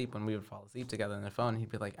fall asleep when we would fall asleep together on the phone. He'd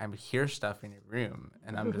be like, I hear stuff in your room,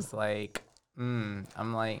 and I'm just like, I'm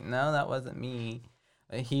like, no, that wasn't me.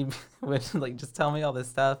 He would like just tell me all this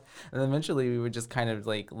stuff, and then eventually we would just kind of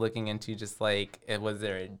like looking into just like, was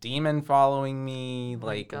there a demon following me?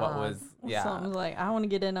 Like, what was Something's like, I want to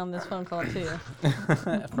get in on this phone call too.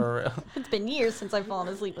 For real. It's been years since I've fallen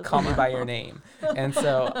asleep with Call me someone. by your name. And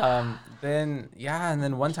so then and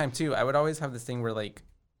then one time too, I would always have this thing where like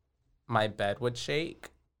my bed would shake.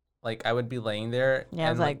 Like, I would be laying there. Yeah, I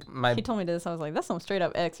was and like, he told me this. I was like, that's some straight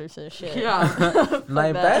up exorcist shit. Yeah.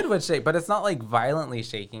 my that. bed would shake, but it's not like violently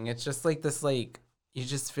shaking. It's just like this, like, you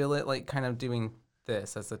just feel it like kind of doing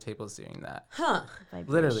this as the table's doing that. Huh.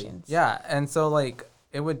 Literally. Vibrations. Yeah. And so, like,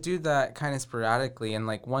 it would do that kind of sporadically. And,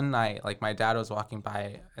 like, one night, like, my dad was walking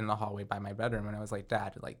by in the hallway by my bedroom, and I was like,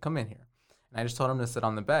 Dad, like, come in here. And I just told him to sit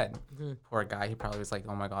on the bed. Mm-hmm. Poor guy. He probably was like,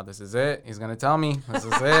 oh, my God, this is it. He's going to tell me. This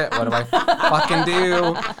is it. What do I fucking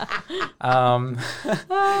do?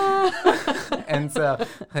 And so,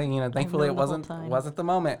 you know, thankfully it wasn't the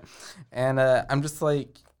moment. And I'm just,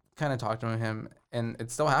 like, kind of talking to him, and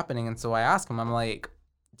it's still happening. And so I asked him, I'm like,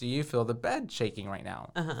 do you feel the bed shaking right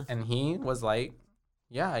now? Uh-huh. And he was like,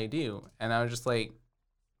 yeah, I do. And I was just like,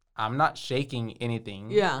 I'm not shaking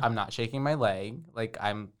anything. Yeah. I'm not shaking my leg. Like,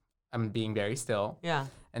 I'm being very still. Yeah.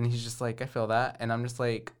 And he's just like, I feel that. And I'm just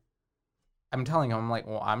like, I'm telling him, I'm like,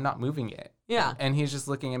 well, I'm not moving it. Yeah. And he's just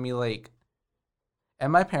looking at me like,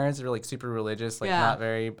 and my parents are like super religious, like Yeah. not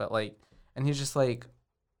very, but like, and he's just like,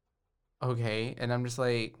 okay. And I'm just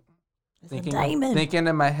like, thinking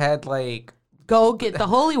in my head, like, Go get the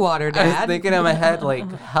holy water, I was Dad. thinking in my head, like,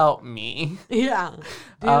 help me. Yeah.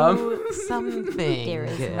 Do something. There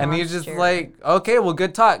is good. And he's just Monster. like, okay, well,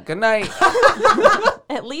 good talk. Good night.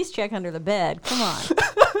 At least check under the bed. Come on.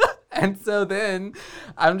 And so then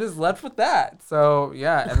I'm just left with that. So,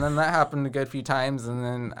 yeah. And then that happened a good few times. And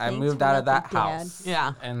then I Thanks moved for out of that nothing, Dad. house.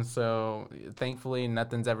 Yeah. And so thankfully,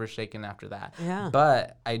 nothing's ever shaken after that. Yeah.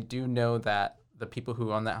 But I do know that the people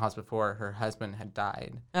who owned that house before, her husband had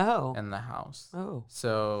died Oh. in the house. Oh.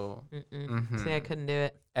 So, See, I couldn't do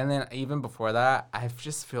it. and then even before that, I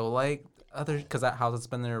just feel like because that house has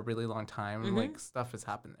been there a really long time, like stuff has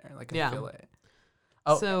happened there. Like, Yeah. I feel it.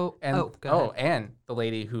 Oh, So- and, go ahead. and the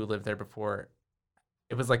lady who lived there before,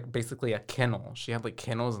 it was like basically a kennel. She had like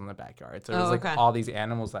kennels in the backyard. So it was like okay. all these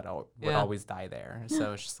animals that would Yeah. always die there.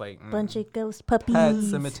 So it's just like Bunch of ghost puppies. pet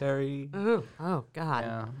cemetery. Oh. Oh, God.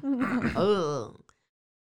 Yeah. Oh.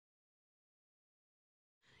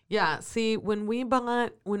 Yeah. See, when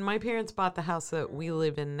my parents bought the house that we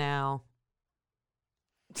live in now,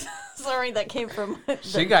 Sorry, that came from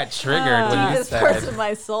She got triggered when you deepest parts said of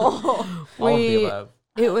my soul. all of the above.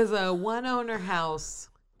 it was a one-owner house,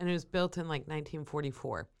 and it was built in like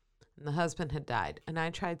 1944, and the husband had died. And I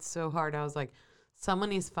tried so hard. I was like, someone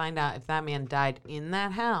needs to find out if that man died in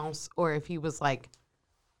that house or if he was like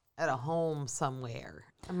at a home somewhere.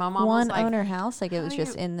 And my mom was One like, owner house, like it "How was do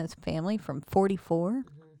just you-" in this family from 44.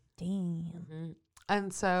 Damn.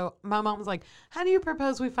 And so my mom was like, how do you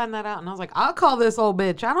propose we find that out? And I was like, I'll call this old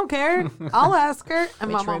bitch. I don't care. I'll ask her.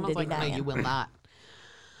 And my Which mom room was did he like, no, die you in? will not.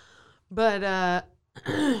 But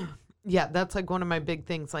yeah, that's like one of my big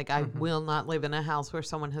things. Like, I will not live in a house where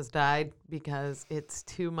someone has died because it's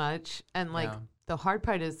too much. And like, Yeah. the hard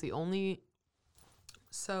part is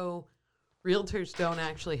so realtors don't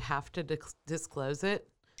actually have to disclose it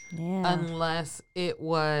Yeah. unless it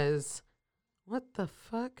was, what the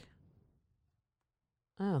fuck?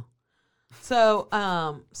 Oh. So,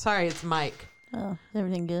 sorry, it's Mike. Oh, is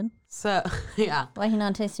everything good? So, yeah, Why he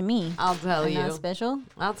not texting me? I'll tell I'm you. not special?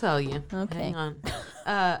 I'll tell you. Okay. Hang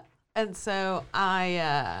on. And so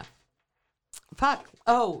fuck.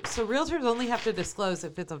 Oh, so realtors only have to disclose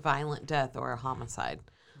if it's a violent death or a homicide.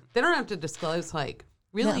 They don't have to disclose, like,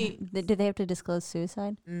 really, No. Did they have to disclose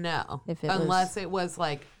suicide? no. If it Unless it was,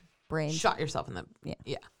 like, Brain. shot yourself in the,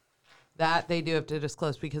 Yeah. That they do have to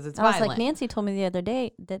disclose because it's I was violent. like, Nancy told me the other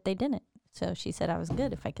day that they didn't. So she said I was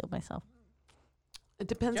good if I killed myself. It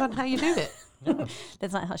depends on how you do it.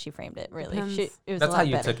 That's not how she framed it, really. Depends. It was That's a lot how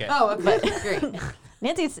you better. took it. Oh, okay. Great.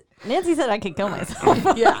 Nancy said I could kill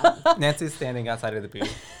myself. Yeah. Nancy's standing outside of the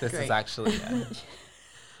booth. This Great. is actually an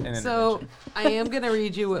So intervention. I am going to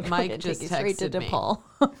read you what Mike Take just you straight to texted me. DePaul.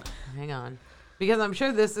 Hang on. Because I'm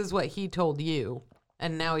sure this is what he told you.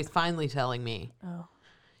 And now he's finally telling me. Oh.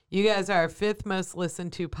 You guys are our 5th most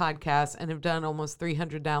listened to podcast and have done almost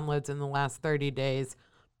 300 downloads in the last 30 days.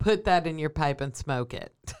 Put that in your pipe and smoke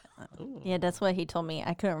it. Yeah, that's what he told me.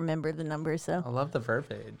 I couldn't remember the numbers, I so. love the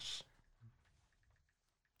verbiage.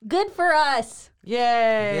 Good for us. Yay.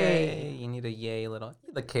 Yay. You need a yay little.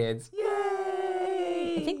 The kids.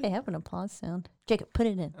 Yay. I think they have an applause sound. Jacob, put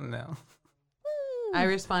it in. No. I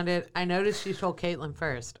responded, I noticed you told Caitlin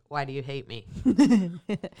first. Why do you hate me?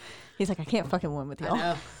 He's like, I can't fucking win with y'all. I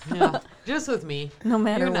know. Yeah. Just with me. No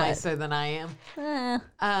matter You're what. nicer than I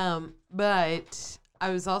am. But I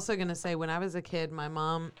was also going to say, when I was a kid, my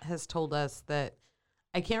mom has told us that,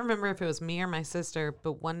 I can't remember if it was me or my sister,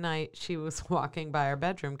 but one night she was walking by our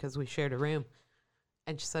bedroom because we shared a room.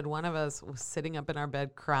 And she said one of us was sitting up in our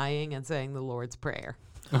bed crying and saying the Lord's Prayer.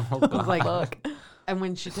 Oh, I was like, and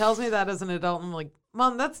when she tells me that as an adult, I'm like,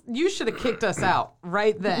 Mom, you should have kicked us out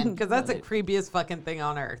right then, because that's the creepiest fucking thing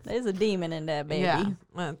on earth. There's a demon in that baby. Yeah,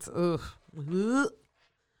 that's oof.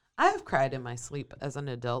 I have cried in my sleep as an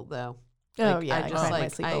adult, though. Oh, Like, yeah. I I just, cry in my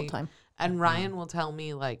like, sleep all the time. And Ryan will tell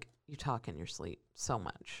me, like, you talk in your sleep so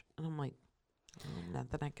much, and I'm like,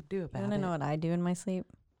 nothing I could do You about want it. to know what I do in my sleep?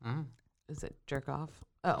 Mm. Is it jerk off?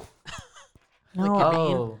 Oh, No. at me.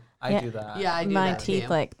 Oh, I Yeah. do that. yeah, I do My that teeth, too.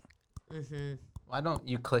 like, Mm-hmm. Why don't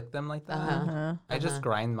you click them like that? Uh-huh. I just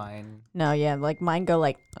grind mine. No, yeah, like mine go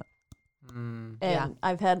like, Mm. and Yeah.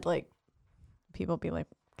 I've had like people be like,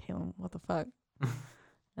 Kaylin, what the fuck? And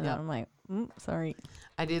Yeah. then I'm like, sorry.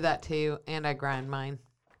 I do that too, and I grind mine.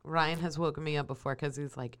 Ryan has woken me up before because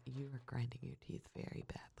he's like, you are grinding your teeth very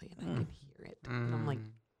badly, and I can hear it. And I'm like,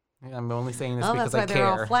 Yeah, I'm only saying this oh, because that's why I they're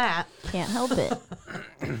care. all flat. Can't help it.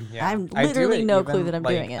 Yeah. I'm I do literally it no even, clue that I'm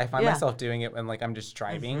like, doing it. I find Yeah. myself doing it when like I'm just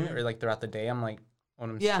driving or like throughout the day. I'm like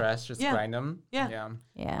when I'm Yeah. stressed, just Yeah. grind them. Yeah. Yeah.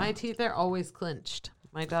 Yeah. My teeth are always clenched.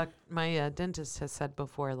 My dentist has said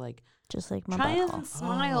before, like, Just like my try butthole. and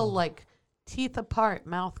smile like teeth apart,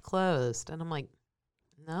 mouth closed, and I'm like,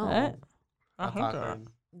 no. What? That's awkward.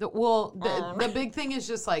 The big thing is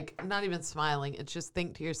just like not even smiling. It's just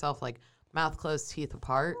think to yourself like mouth closed, teeth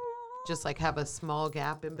apart. Just like have a small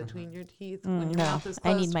gap in between your teeth when your No, mouth is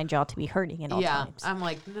I closed. need my jaw to be hurting at all yeah, times. I'm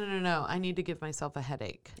like no. I need to give myself a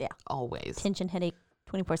headache. Yeah. always. Tension headache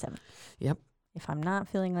 24/7. Yep. If I'm not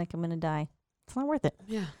feeling like I'm going to die, it's not worth it.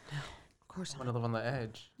 Yeah, no, of course I not. want to live on the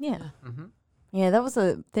edge. Yeah. Mm-hmm. Yeah, that was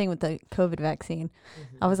the thing with the COVID vaccine.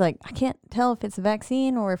 I was like, I can't tell if it's a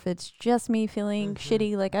vaccine or if it's just me feeling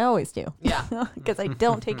shitty like I always do. Yeah. Because I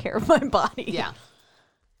don't take care of my body. Yeah.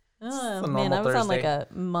 Oh, a man, normal I was on like Thursday.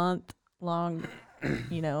 a month-long,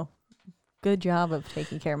 good job of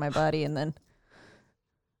taking care of my body. And then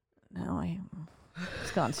now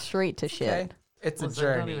it's gone straight to shit. Okay. It's a Listen,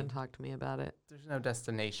 don't journey. even talk to me about it. There's no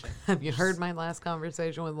destination. Have you heard my last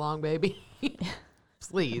conversation with Long Baby?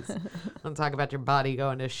 Please, don't talk about your body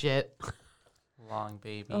going to shit. long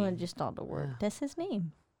baby. Oh, I just thought the word. Yeah. That's his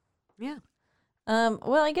name. Yeah.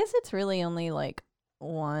 Well, I guess it's really only like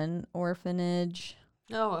one orphanage,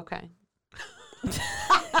 Oh, okay.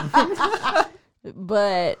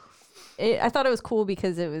 but I thought it was cool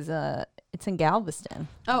because it's in Galveston.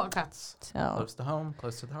 Oh, okay. So Close to home,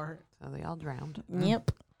 close to the heart. So they all drowned.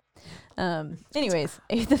 yep. Anyways,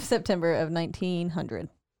 8th of September of 1900,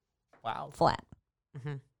 Wow. flat.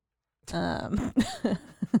 Mm-hmm.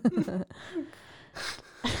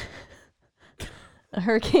 A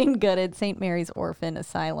hurricane gutted St. Mary's Orphan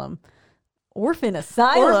Asylum. Orphan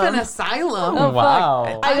Asylum? Orphan Asylum. Oh, fuck.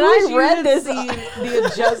 Wow. I wish wish you read had this. seen The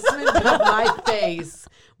adjustment of my face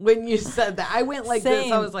when you said that. I went like this. I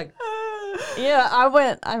Same. was like, Yeah,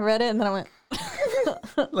 I read it, and then I went,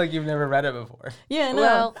 Like you've never read it before. yeah, no.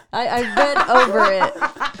 Well- I read over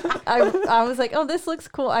it. I was like, oh, this looks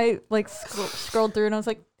cool. I like scrolled through, and I was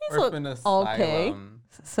like, these Orphan look okay. Asylum.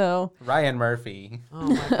 So, Ryan Murphy. oh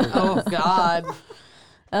my God. Oh God.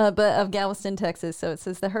 but of Galveston, Texas. So it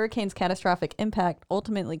says the hurricane's catastrophic impact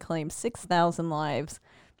ultimately claimed 6,000 lives,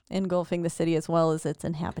 engulfing the city as well as its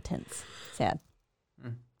inhabitants. Sad.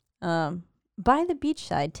 By the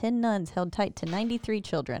beachside, 10 nuns held tight to 93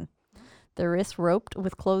 children. Their wrists roped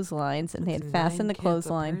with clotheslines, and they had fastened the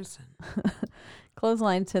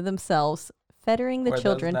clothesline to themselves, fettering the Poor those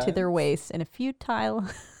children to their nuns. waists in a futile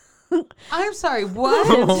I'm sorry.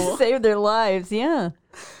 What? to save their lives. Yeah.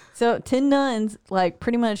 So 10 nuns, like,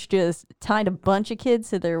 pretty much just tied a bunch of kids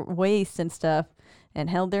to their waists and stuff, and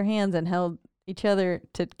held their hands and held each other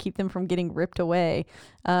to keep them from getting ripped away.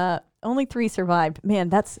 Only 3 survived. Man,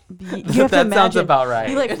 that's you have to That imagine. sounds about right.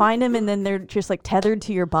 You like find them, and then they're just like tethered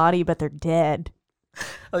to your body, but they're dead.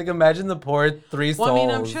 Like imagine the poor 3 souls. Well, I mean,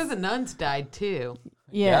 I'm sure the nuns died too.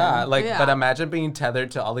 Yeah, like Yeah. but imagine being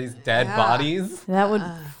tethered to all these dead Yeah. bodies. That would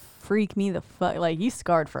freak me the fuck. Like, you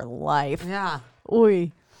scarred for life. Yeah.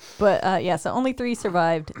 Oi. But yeah, so only 3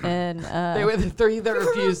 survived, and They were the 3 that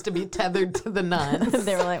refused to be tethered to the nuns.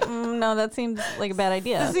 they were like, no, that seems like a bad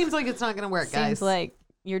idea. This seems like it's not going to work, guys. Seems like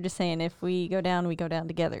you're just saying if we go down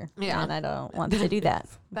together. Yeah. And I don't want to do that.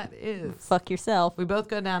 That is. Fuck yourself. We both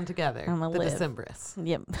go down together. I'ma The live. Decemberists.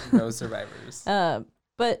 Yep. No survivors.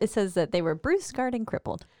 But it says that they were bruised, scarred, and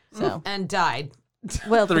crippled. So, And died.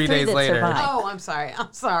 well, the 3 3 days that later. survived. Oh, I'm sorry.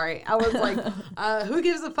 I'm sorry. I was like, who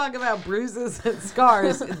gives a fuck about bruises and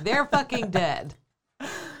scars? They're fucking dead.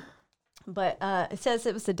 But it says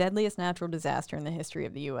it was the deadliest natural disaster in the history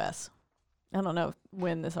of the U.S. I don't know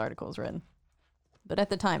when this article was written, but at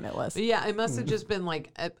the time it was. But yeah, it must have just been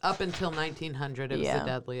like up until 1900. It was Yeah. the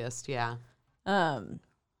deadliest. Yeah.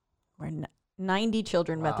 Where 90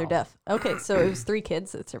 children met their Wow. death. Okay, so it was 3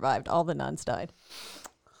 kids that survived. All the nuns died.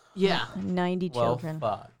 Yeah. 90 Well, children.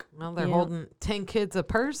 fuck. Well, they're Yeah. holding 10 kids a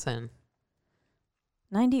person.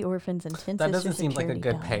 90 orphans and 10 That sisters doesn't of seem like a charity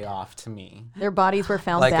good died. payoff to me. Their bodies were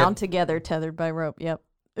found Like a- bound together, tethered by rope. Yep.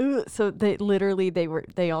 Ooh, so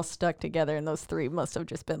they all stuck together, and those 3 must have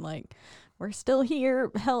just been like, we're still here.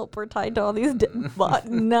 Help! We're tied to all these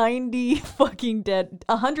 90 fucking dead,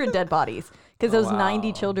 100 dead bodies, because Oh, those 90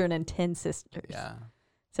 wow. children and 10 sisters. Yeah.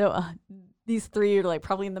 So these 3 are like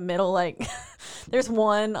probably in the middle. Like there's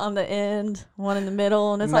one on the end, one in the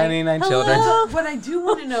middle, and it's 99 like children. hello? What I do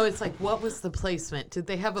want to know is like, what was the placement? Did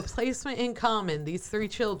they have a placement in common? These 3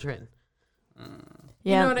 children.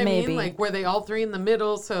 Yeah, You know what I maybe. mean? Like, were they all 3 in the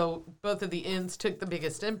middle? So both of the ends took the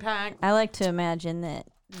biggest impact. I like to imagine that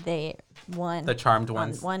they one The charmed on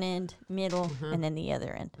ones. one end, middle, and then the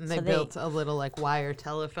other end. And they So built a little like wire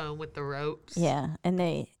telephone with the ropes. Yeah, and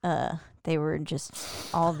they were just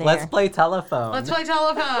all there. Let's play telephone. Let's play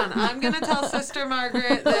telephone. I'm gonna tell Sister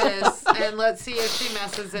Margaret this, and let's see if she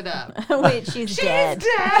messes it up. Wait, she's dead.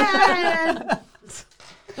 Dead.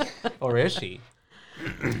 Or is she?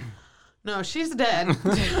 No, she's dead.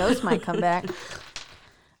 Ghost might come back.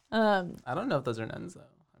 I don't know if those are nuns though.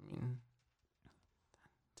 I mean,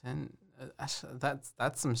 10.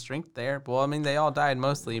 That's some strength there. Well, I mean, they all died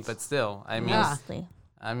mostly, but still, I mean, Yeah. Mostly.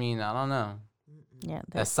 I don't know. Yeah,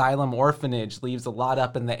 that's Asylum orphanage leaves a lot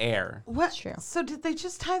up in the air. What? true. So did they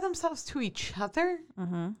just tie themselves to each other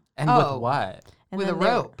And Oh. with what? and with a then they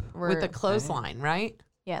rope, were- with a clothesline, right?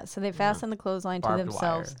 Yeah, so they fastened the clothesline to Barbed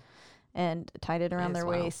themselves wire. and tied it around As their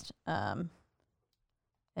well. waist.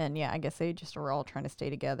 And yeah, I guess they just were all trying to stay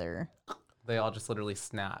together. They all just literally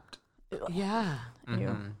snapped. Yeah. Ew.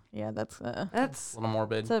 Mhm. Yeah, that's That's. A little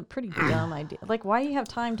morbid. it's a pretty dumb idea. Like, why you have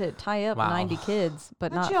time to tie up Wow. 90 kids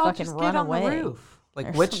but Why don't not you all fucking just run get on away? the roof? Like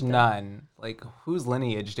or which something. nun? Like whose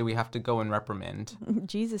lineage do we have to go and reprimand?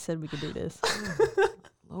 Jesus said we could do this.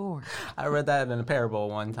 Lord. I read that in a parable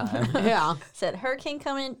one time. Yeah. Said, hurricane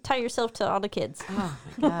coming, tie yourself to all the kids. Oh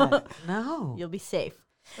my God. No. You'll be safe.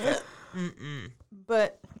 Mm-mm.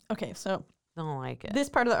 But, okay, so Don't like it. this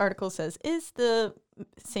part of the article says, is the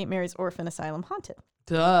St. Mary's Orphan Asylum haunted?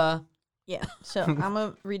 Duh. Yeah. So I'm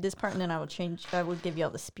going to read this part and then I will give you all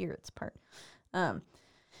the spirits part.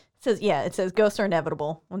 It says ghosts are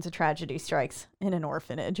inevitable once a tragedy strikes in an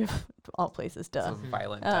orphanage of all places. It's Duh. a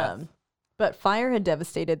violent death. But fire had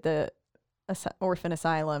devastated the orphan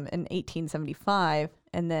asylum in 1875,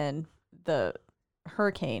 and then the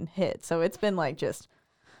hurricane hit. So it's been like just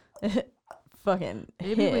fucking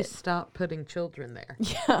Maybe we hit. stop putting children there.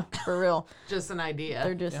 Yeah, for real. Just an idea.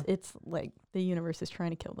 They're just, it's like the universe is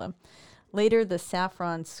trying to kill them. Later, the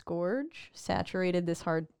saffron scourge saturated this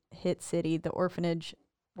hard-hit city. The orphanage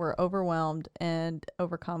were overwhelmed and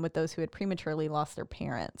overcome with those who had prematurely lost their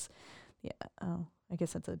parents. Yeah. Oh, I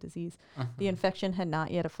guess that's a disease. The infection had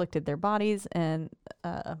not yet afflicted their bodies, and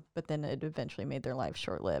but then it eventually made their lives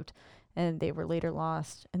short-lived, and they were later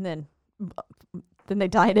lost. And then they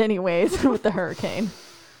died anyways with the hurricane.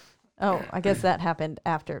 Oh, I guess that happened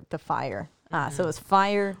after the fire. So it was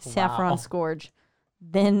fire, saffron Wow. scourge.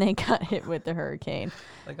 Then they got hit with the hurricane.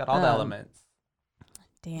 They got all the elements.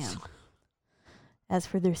 Damn. As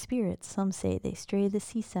for their spirits, some say they stray the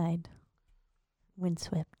seaside,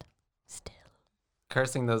 windswept, still.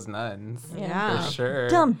 Cursing those nuns. Yeah. For sure.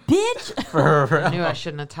 Dumb bitch! For real. I knew I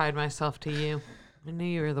shouldn't have tied myself to you. I knew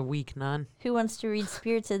you were the weak nun. Who wants to read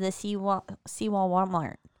Spirits of the Seawall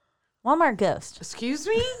Walmart? Walmart Ghost. Excuse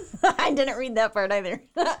me? I didn't read that part either.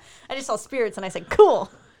 I just saw spirits and I said, cool.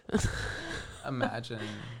 Imagine.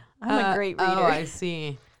 I'm a great reader. Oh, I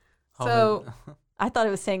see. So, I thought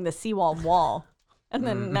it was saying the seawall wall. And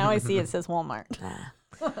then now I see it says Walmart.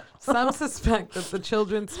 some suspect that the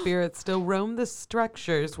children's spirits still roam the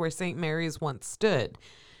structures where St. Mary's once stood.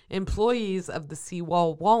 Employees of the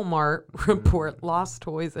Seawall Walmart report lost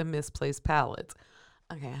toys and misplaced pallets.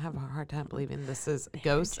 Okay, I have a hard time believing this is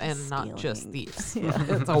ghosts and not just stealing. thieves.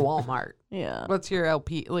 It's a Walmart. Yeah. What's your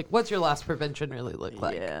LP? Like, what's your loss prevention really look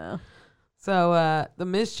like? Yeah. So, the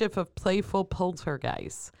mischief of playful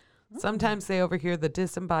poltergeists. Sometimes they overhear the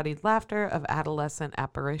disembodied laughter of adolescent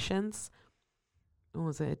apparitions.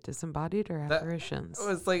 Was it disembodied or That- apparitions? It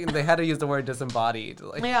was like they had to use the word disembodied.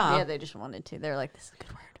 Like, Yeah, they just wanted to. They're like, this is a good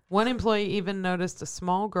word. One employee even noticed a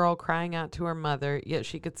small girl crying out to her mother, yet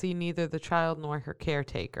she could see neither the child nor her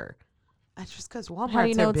caretaker. That's just because Walmarts How do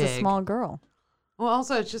you know are it's big. a small girl? Well,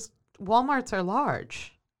 also, it's just Walmarts are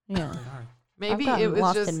large. Yeah. Maybe I've gotten it was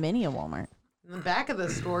lost just in many a Walmart. in the back of the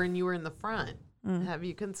store and you were in the front. Have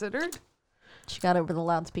you considered? She got over the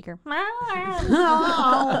loudspeaker.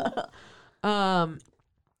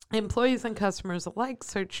 Employees and customers alike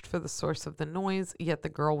searched for the source of the noise, yet the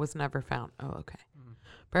girl was never found. Oh, okay.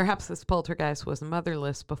 Perhaps this poltergeist was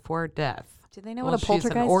motherless before death. Do they know Well, what a she's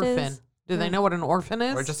an poltergeist orphan. is? Do they know what an orphan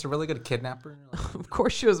is? or just a really good kidnapper. Like, Of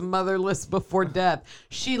course she was motherless before death.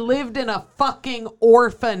 She lived in a fucking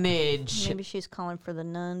orphanage. Maybe she's calling for the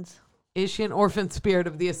nuns. Is she an orphan spirit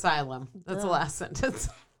of the asylum? That's the last sentence.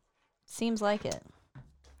 Seems like it.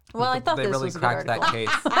 Well, I thought they this really was a good cracked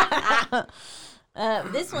article. that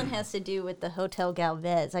case. This one has to do with the Hotel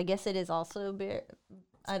Galvez. I guess it is also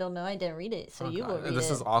I don't know. I didn't read it, so Oh, you will God. read This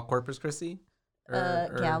it. is all Corpus Christi?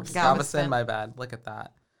 Galveston. Galveston, my bad. Look at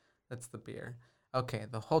that. That's the beer. Okay,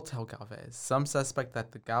 the Hotel Galvez. Some suspect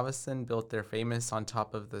that the Galveston built their famous on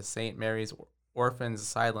top of the St. Mary's Orphans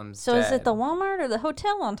Asylum. So is it the Walmart or the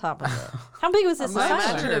hotel on top of it? How big was this I asylum?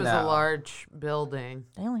 imagine it was now. a large building.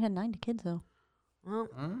 They only had 90 kids, though. Well,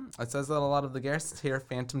 It says that a lot of the guests hear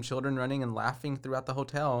phantom children running and laughing throughout the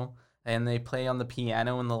hotel, and they play on the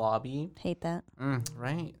piano in the lobby. Hate that.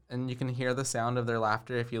 Right, and you can hear the sound of their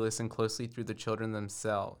laughter if you listen closely through the children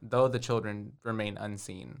themselves, though the children remain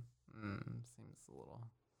unseen. Seems a little.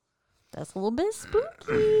 That's a little bit spooky.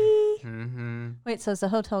 Mm-hmm. Wait, so is the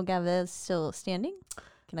Hotel Galvez still standing?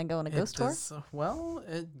 Can I go on a ghost tour? Well,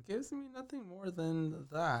 it gives me nothing more than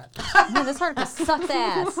that. Man, this article sucks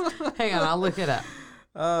ass. hang on, I'll look it up.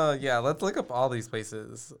 Yeah, let's look up all these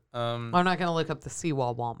places. I'm not going to look up the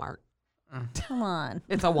Seawall Walmart. Come on.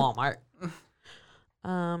 It's a Walmart.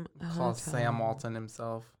 Call hotel. Sam Walton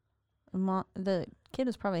himself. The kid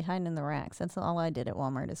was probably hiding in the racks. That's all I did at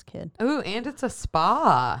Walmart as a kid. Ooh, and it's a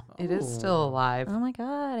spa. It is still alive. Oh my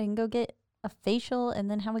God, I can go get a facial and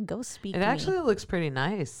then have a ghost speak It to me. actually looks pretty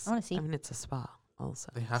nice. I wanna see. I mean, it's a spa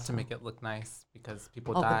also. They have to make it look nice because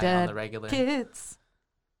people All the die on dead the regular. kids.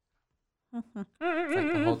 It's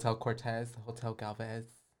like the Hotel Cortez, the Hotel Galvez.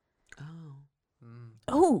 Oh.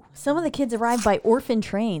 Oh, some of the kids arrived by orphan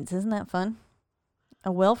trains. Isn't that fun?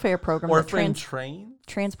 a welfare program that Orphan train?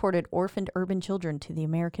 transported orphaned urban children to the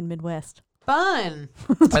American Midwest. Fun.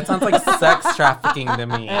 That sounds like sex trafficking to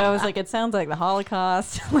me. I was like, it sounds like the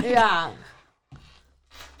Holocaust. Yeah.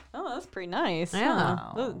 Oh, that's pretty nice. Yeah.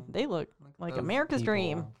 Huh? They look like those America's people,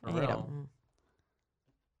 dream. for I hate real. them.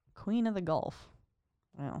 Queen of the Gulf.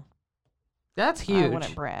 Well, That's I huge.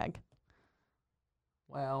 wouldn't brag.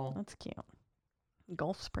 Well, That's cute.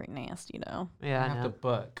 Gulf's pretty nasty, though. Yeah, I I have know. to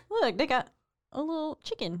book. Look, they got a little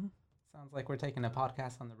chicken. Sounds like we're taking a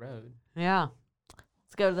podcast on the road. Yeah.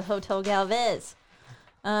 Let's go to the Hotel Galvez.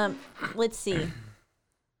 Let's see.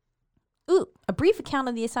 Ooh, a brief account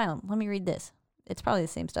of the asylum. Let me read this. It's probably the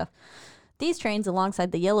same stuff. These trains,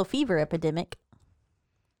 alongside the yellow fever epidemic,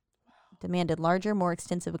 demanded larger, more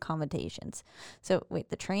extensive accommodations. So, wait,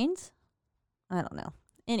 the trains? I don't know.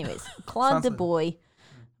 Anyways, Claude Sounds Du like- Bois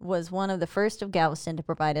was one of the first of Galveston to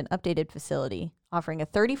provide an updated facility, offering a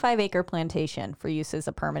 35-acre plantation for use as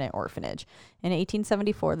a permanent orphanage. In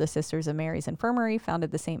 1874, the Sisters of Mary's Infirmary founded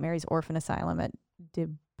the St. Mary's Orphan Asylum at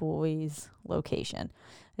Du Bois' location.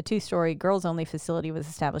 A 2-story girls-only facility was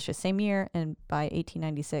established the same year, and by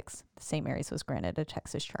 1896, the St. Mary's was granted a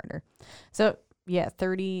Texas charter. So, yeah,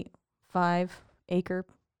 35-acre.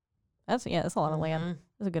 That's a lot of land.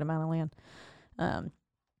 That's a good amount of land.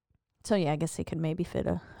 So, yeah, I guess they could maybe fit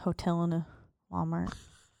a hotel and a Walmart.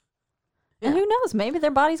 And who knows? Maybe their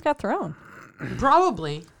bodies got thrown.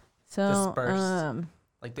 Probably. So, Dispersed.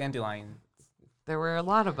 Like dandelion. There were a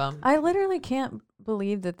lot of them. I literally can't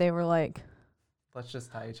believe that they were like, Let's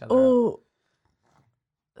just tie each other up.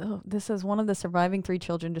 oh, this says one of the surviving 3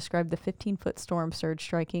 children described the 15-foot storm surge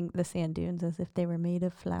striking the sand dunes as if they were made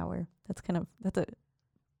of flour. That's a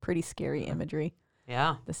pretty scary imagery.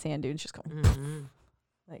 Yeah. The sand dunes just going Mhm.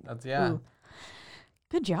 like, That's, yeah. ooh.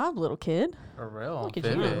 Good job, little kid. For real. Look at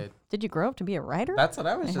you. Vivid. Did you grow up to be a writer? That's what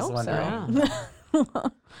I was I just hope wondering.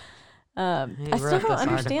 so. He I still wrote don't this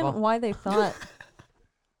understand article. why they thought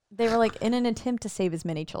they were like, in an attempt to save as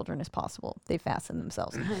many children as possible, they fastened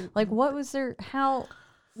themselves. Like, what was their, how,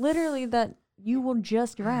 literally that you will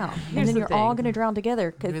just drown. Here's And then the you're all thing. going to drown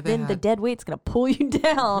together because Maybe they then the had- dead weight's going to pull you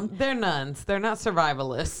down. They're nuns. They're not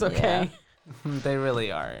survivalists, okay? They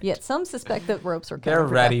really are. Yet some suspect that ropes were They're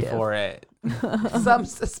ready counterproductive. for it. Some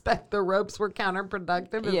suspect the ropes were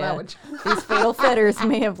counterproductive. Is Yeah. that what you These fatal fetters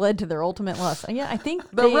may have led to their ultimate loss. Yeah, I think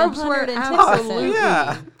The they ropes were 110% absolutely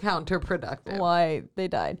Yeah. counterproductive. why they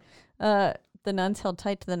died. The nuns held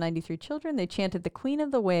tight to the 93 children. They chanted the Queen of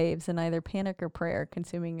the Waves in either panic or prayer,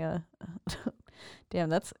 consuming a. Damn,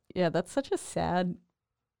 that's such a sad.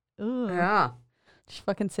 Ugh. Yeah. Just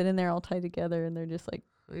fucking sitting there all tied together, and they're just like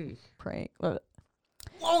Eesh. praying.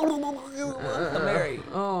 Mary.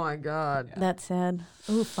 Oh my God. That's sad.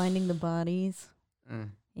 Ooh, finding the bodies. Mm.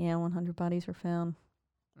 Yeah, 100 bodies were found.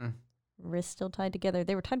 Mm. Wrists still tied together.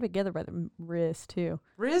 They were tied together by the wrist too.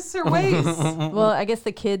 Wrists or waists? Well, I guess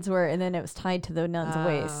the kids were, and then it was tied to the nun's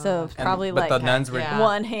waist. So it's And- probably but like the nuns were Yeah.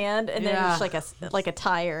 one hand, and then Yeah. just like a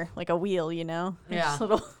tire, like a wheel, you know? Yeah. Just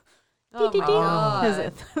little. Oh my Because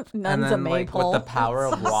God. nuns and a then like maypole. with the power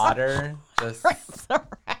of water, just wraps around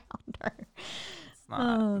her. it's not,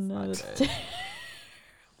 Oh it's no, not it's good.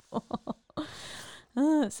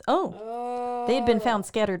 terrible. They had been found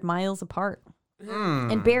scattered miles apart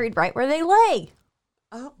Mm. and buried right where they lay.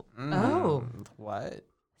 Oh. Mm. Oh. What?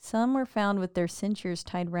 Some were found with their cinchers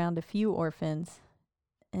tied round a few orphans,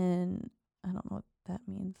 and I don't know what that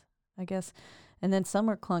means. I guess, and then some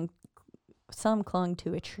clung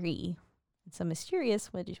to a tree. In some mysterious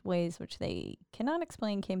ways, which they cannot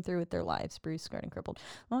explain, came through with their lives, bruised, scarred, and crippled.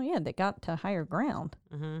 Oh yeah, they got to higher ground.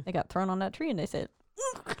 Mm-hmm. They got thrown on that tree, and they said,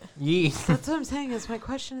 Yeet. That's what I'm saying. Is my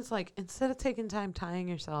question is like, instead of taking time tying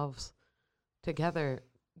yourselves together,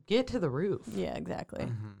 get to the roof. "Yeah, exactly."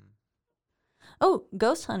 Mhm. Oh,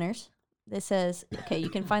 ghost hunters. This says, okay, you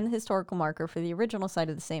can find the historical marker for the original site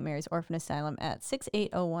of the St. Mary's Orphan Asylum at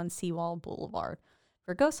 6801 Seawall Boulevard.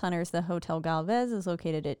 For ghost hunters, the Hotel Galvez is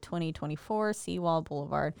located at 2024 Seawall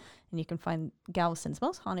Boulevard, and you can find Galveston's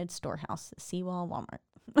most haunted storehouse, the Seawall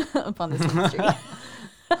Walmart, up on the same street.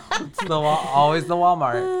 It's always the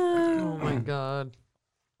Walmart. Oh my God.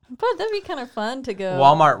 But that'd be kind of fun to go.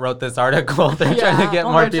 Walmart wrote this article. They're trying to get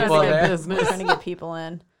well, more they're trying people to get there. business. We're trying to get people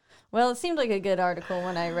in. Well, it seemed like a good article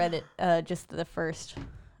when I read it, just the first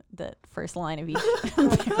line of each.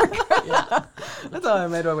 That's how I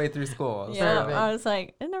made my way through school. Yeah, Perfect. I was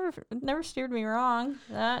like, it never steered me wrong.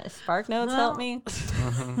 Spark Notes helped me.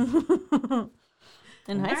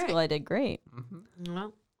 In high school, I did great.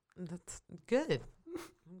 Well, that's good.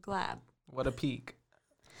 I'm glad. What a peak.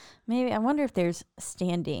 Maybe I wonder if there's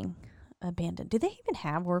standing abandoned. Do they even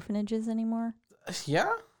have orphanages anymore?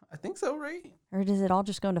 Yeah, I think so, right? Or does it all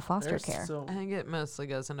just go into foster There's care? so- I think it mostly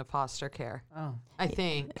goes into foster care. oh, I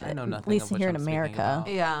think. I know nothing. At least of which here in I'm speaking America. about.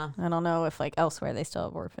 Yeah. I don't know if like elsewhere they still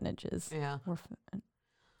have orphanages. Yeah. Is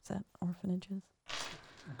that orphanages?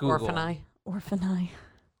 Google. Orphanai. Orphanage.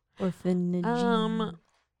 Orphanage.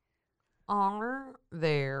 Are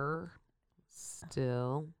there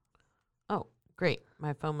still? Oh, great!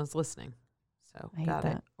 My phone was listening, so I hate got it.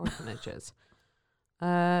 that. Orphanages.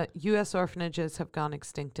 U.S. orphanages have gone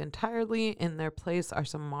extinct entirely. In their place are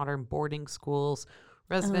some modern boarding schools,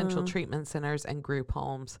 residential treatment centers, and group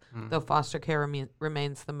homes. Though foster care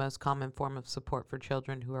remains the most common form of support for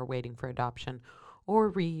children who are waiting for adoption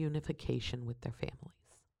or reunification with their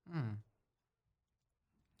families.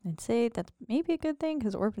 I'd say that's maybe a good thing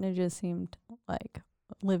because orphanages seemed like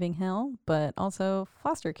living hell, but also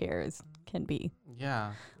foster care can be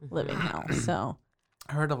Yeah. living hell. So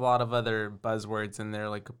I heard a lot of other buzzwords in there,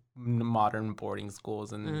 like modern boarding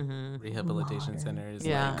schools and Mm-hmm. rehabilitation centers.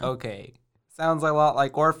 Yeah. Like, okay, sounds a lot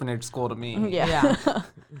like orphanage school to me. yeah.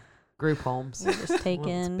 Group homes. We're just Well, it's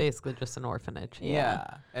taken. basically just an orphanage. Yeah.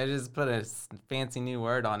 I just put a fancy new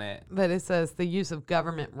word on it. But it says the use of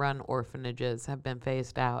government-run orphanages have been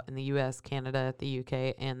phased out in the U.S., Canada, the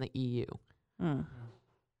UK, and the EU. Mm.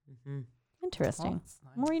 Hmm. Interesting. Oh, it's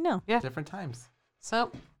nice. More you know. Yeah. Different times.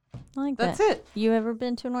 So I like that's that. it. You ever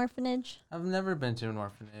been to an orphanage? I've never been to an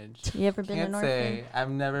orphanage. You ever been to Can't an say orphan? I've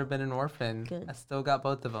never been an orphan. Good. I still got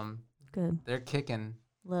both of them. Good. They're kicking.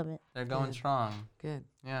 Love it. They're going Good. strong. Good.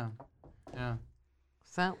 Yeah. Yeah.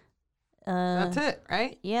 So That's that's it,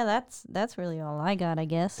 right? Yeah, that's really all I got, I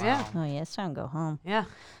guess. Yeah. Oh yeah, it's time to go home. Yeah.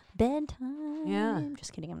 Bedtime. Yeah.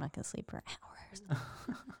 Just kidding. I'm not gonna sleep for hours.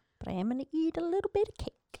 But I am gonna eat a little bit of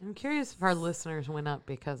cake. I'm curious if our listeners went up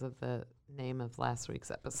because of the name of last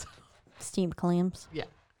week's episode. Steamed clams.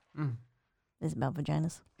 Mm. Is it about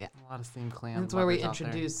vaginas? A lot of steamed clam. That's where we lovers out there.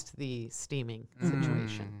 introduced the steaming Mm.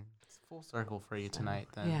 situation. It's full circle for you tonight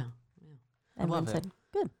then. Yeah. I Everyone love it. said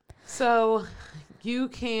good. So you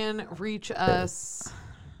can reach us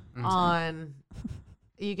Mm. on,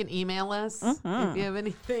 you can email us if Mhm. you have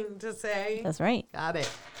anything to say. That's right. Got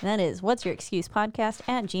it. That is what's your excuse podcast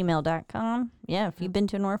at gmail.com. Yeah, if you've been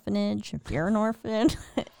to an orphanage, if you're an orphan,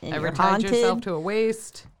 and Ever you're tied haunted. yourself to a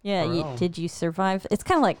waist? Yeah, Bro. did you survive? It's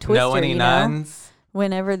kind of like Twister, Know any you know? nuns?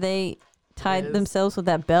 Whenever they tied is. themselves with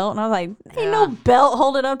that belt, and I was like, ain't Yeah. no belt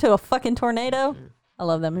holding up to a fucking tornado. I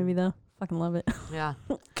love that movie though. Fucking love it. Yeah.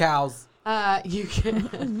 Cows. You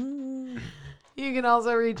can you can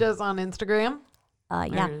also reach us on Instagram.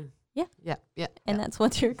 Yeah. Or- Yeah. Yeah. Yeah. And yeah. that's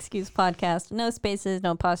What's Your Excuse podcast. No spaces,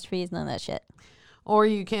 no apostrophes, none of that shit. Or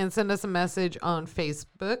you can send us a message on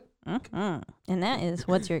Facebook. And that is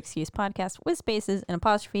What's Your Excuse podcast with spaces and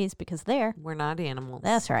apostrophes because there, We're not animals.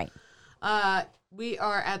 that's right. We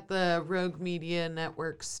are at the Rogue Media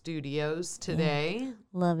Network studios today.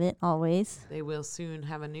 Love it always. They will soon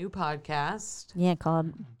have a new podcast. Yeah,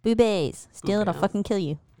 called Boobays. Steal it, I'll Boobays. fucking kill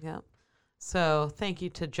you. Yep. So thank you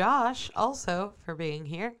to Josh also for being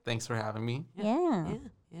here. Thanks for having me. Yeah.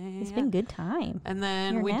 It's been a good time. And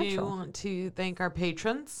then You're we do natural. want to thank our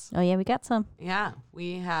patrons. Oh, yeah, we got some. Yeah,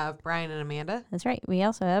 we have Brian and Amanda, That's right. We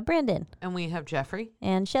also have Brandon and we have Jeffrey.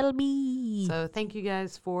 and Shelby. So thank you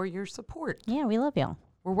guys for your support. Yeah, we love y'all.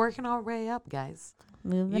 We're working our way up, guys.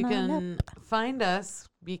 Moving You on can find us,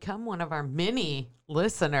 become one of our many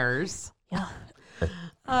listeners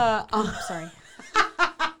up. Sorry.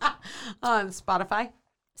 on Spotify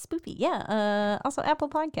Spoopy. Yeah. Also, Apple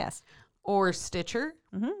Podcast. or Stitcher.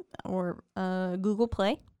 Or Google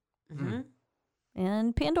Play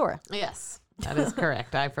and Pandora. Yes, that is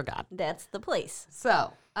correct. I forgot. That's the place.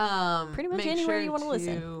 So, Pretty much make anywhere sure you wanna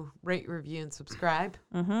listen. to rate, review, and subscribe.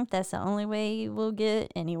 That's the only way you will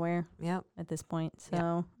get anywhere Yep. at this point.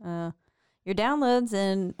 Yeah. So, your downloads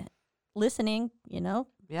and listening,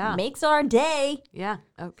 Yeah. makes our day. Yeah.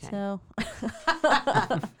 Okay. So,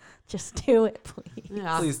 just do it, please.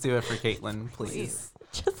 Yeah. Please do it for Caitlin, please.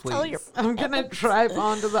 Just tell your Please. I'm gonna drive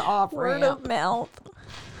onto the off word ramp. of mouth.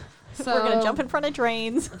 So We're gonna jump in front of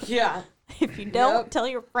drains. Yeah. If you don't, Yep. tell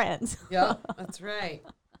your friends. Yep. That's right.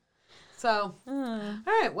 So, all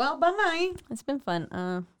right. Well, bye bye. It's been fun.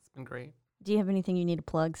 It's been great. Do you have anything you need to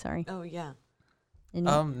plug? Sorry. Oh yeah. Any-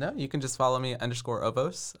 No, you can just follow me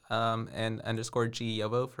 _Ovos and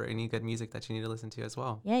 _GYovo for any good music that you need to listen to as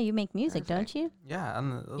well. yeah, you make music, don't you? Yeah,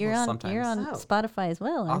 You're on sometimes. you're on Oh. Spotify as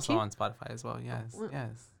well, aren't Also you? on Spotify as well. Yes,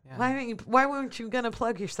 yes. Yeah. Why weren't you gonna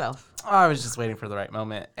plug yourself? Oh, I was just waiting for the right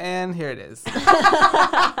moment, and here it is.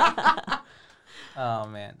 Oh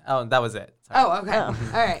man. Oh, that was it. Sorry. Oh, okay. All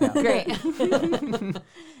right. Great.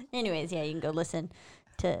 Anyways, yeah, you can go listen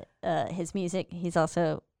to his music. He's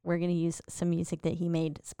also we're going to use some music that he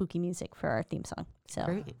made, spooky music, for our theme song. So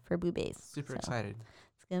Great. for Blue Bays. Super So excited.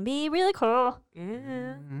 It's going to be really cool.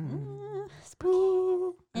 Yeah.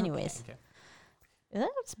 Spooky. Anyways, Okay.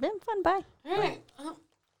 it's been fun. Bye. All right.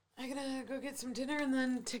 I gotta go get some dinner and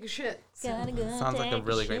then take a shit. So. Gotta go Sounds like a take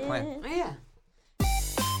really great plan. shit. Oh, yeah.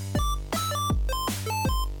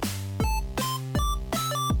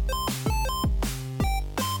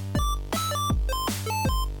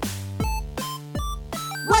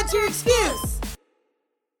 What's your excuse?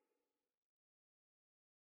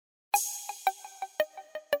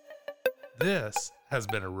 This has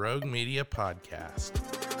been a Rogue Media podcast.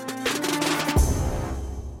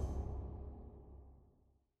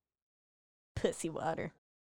 Pussy water.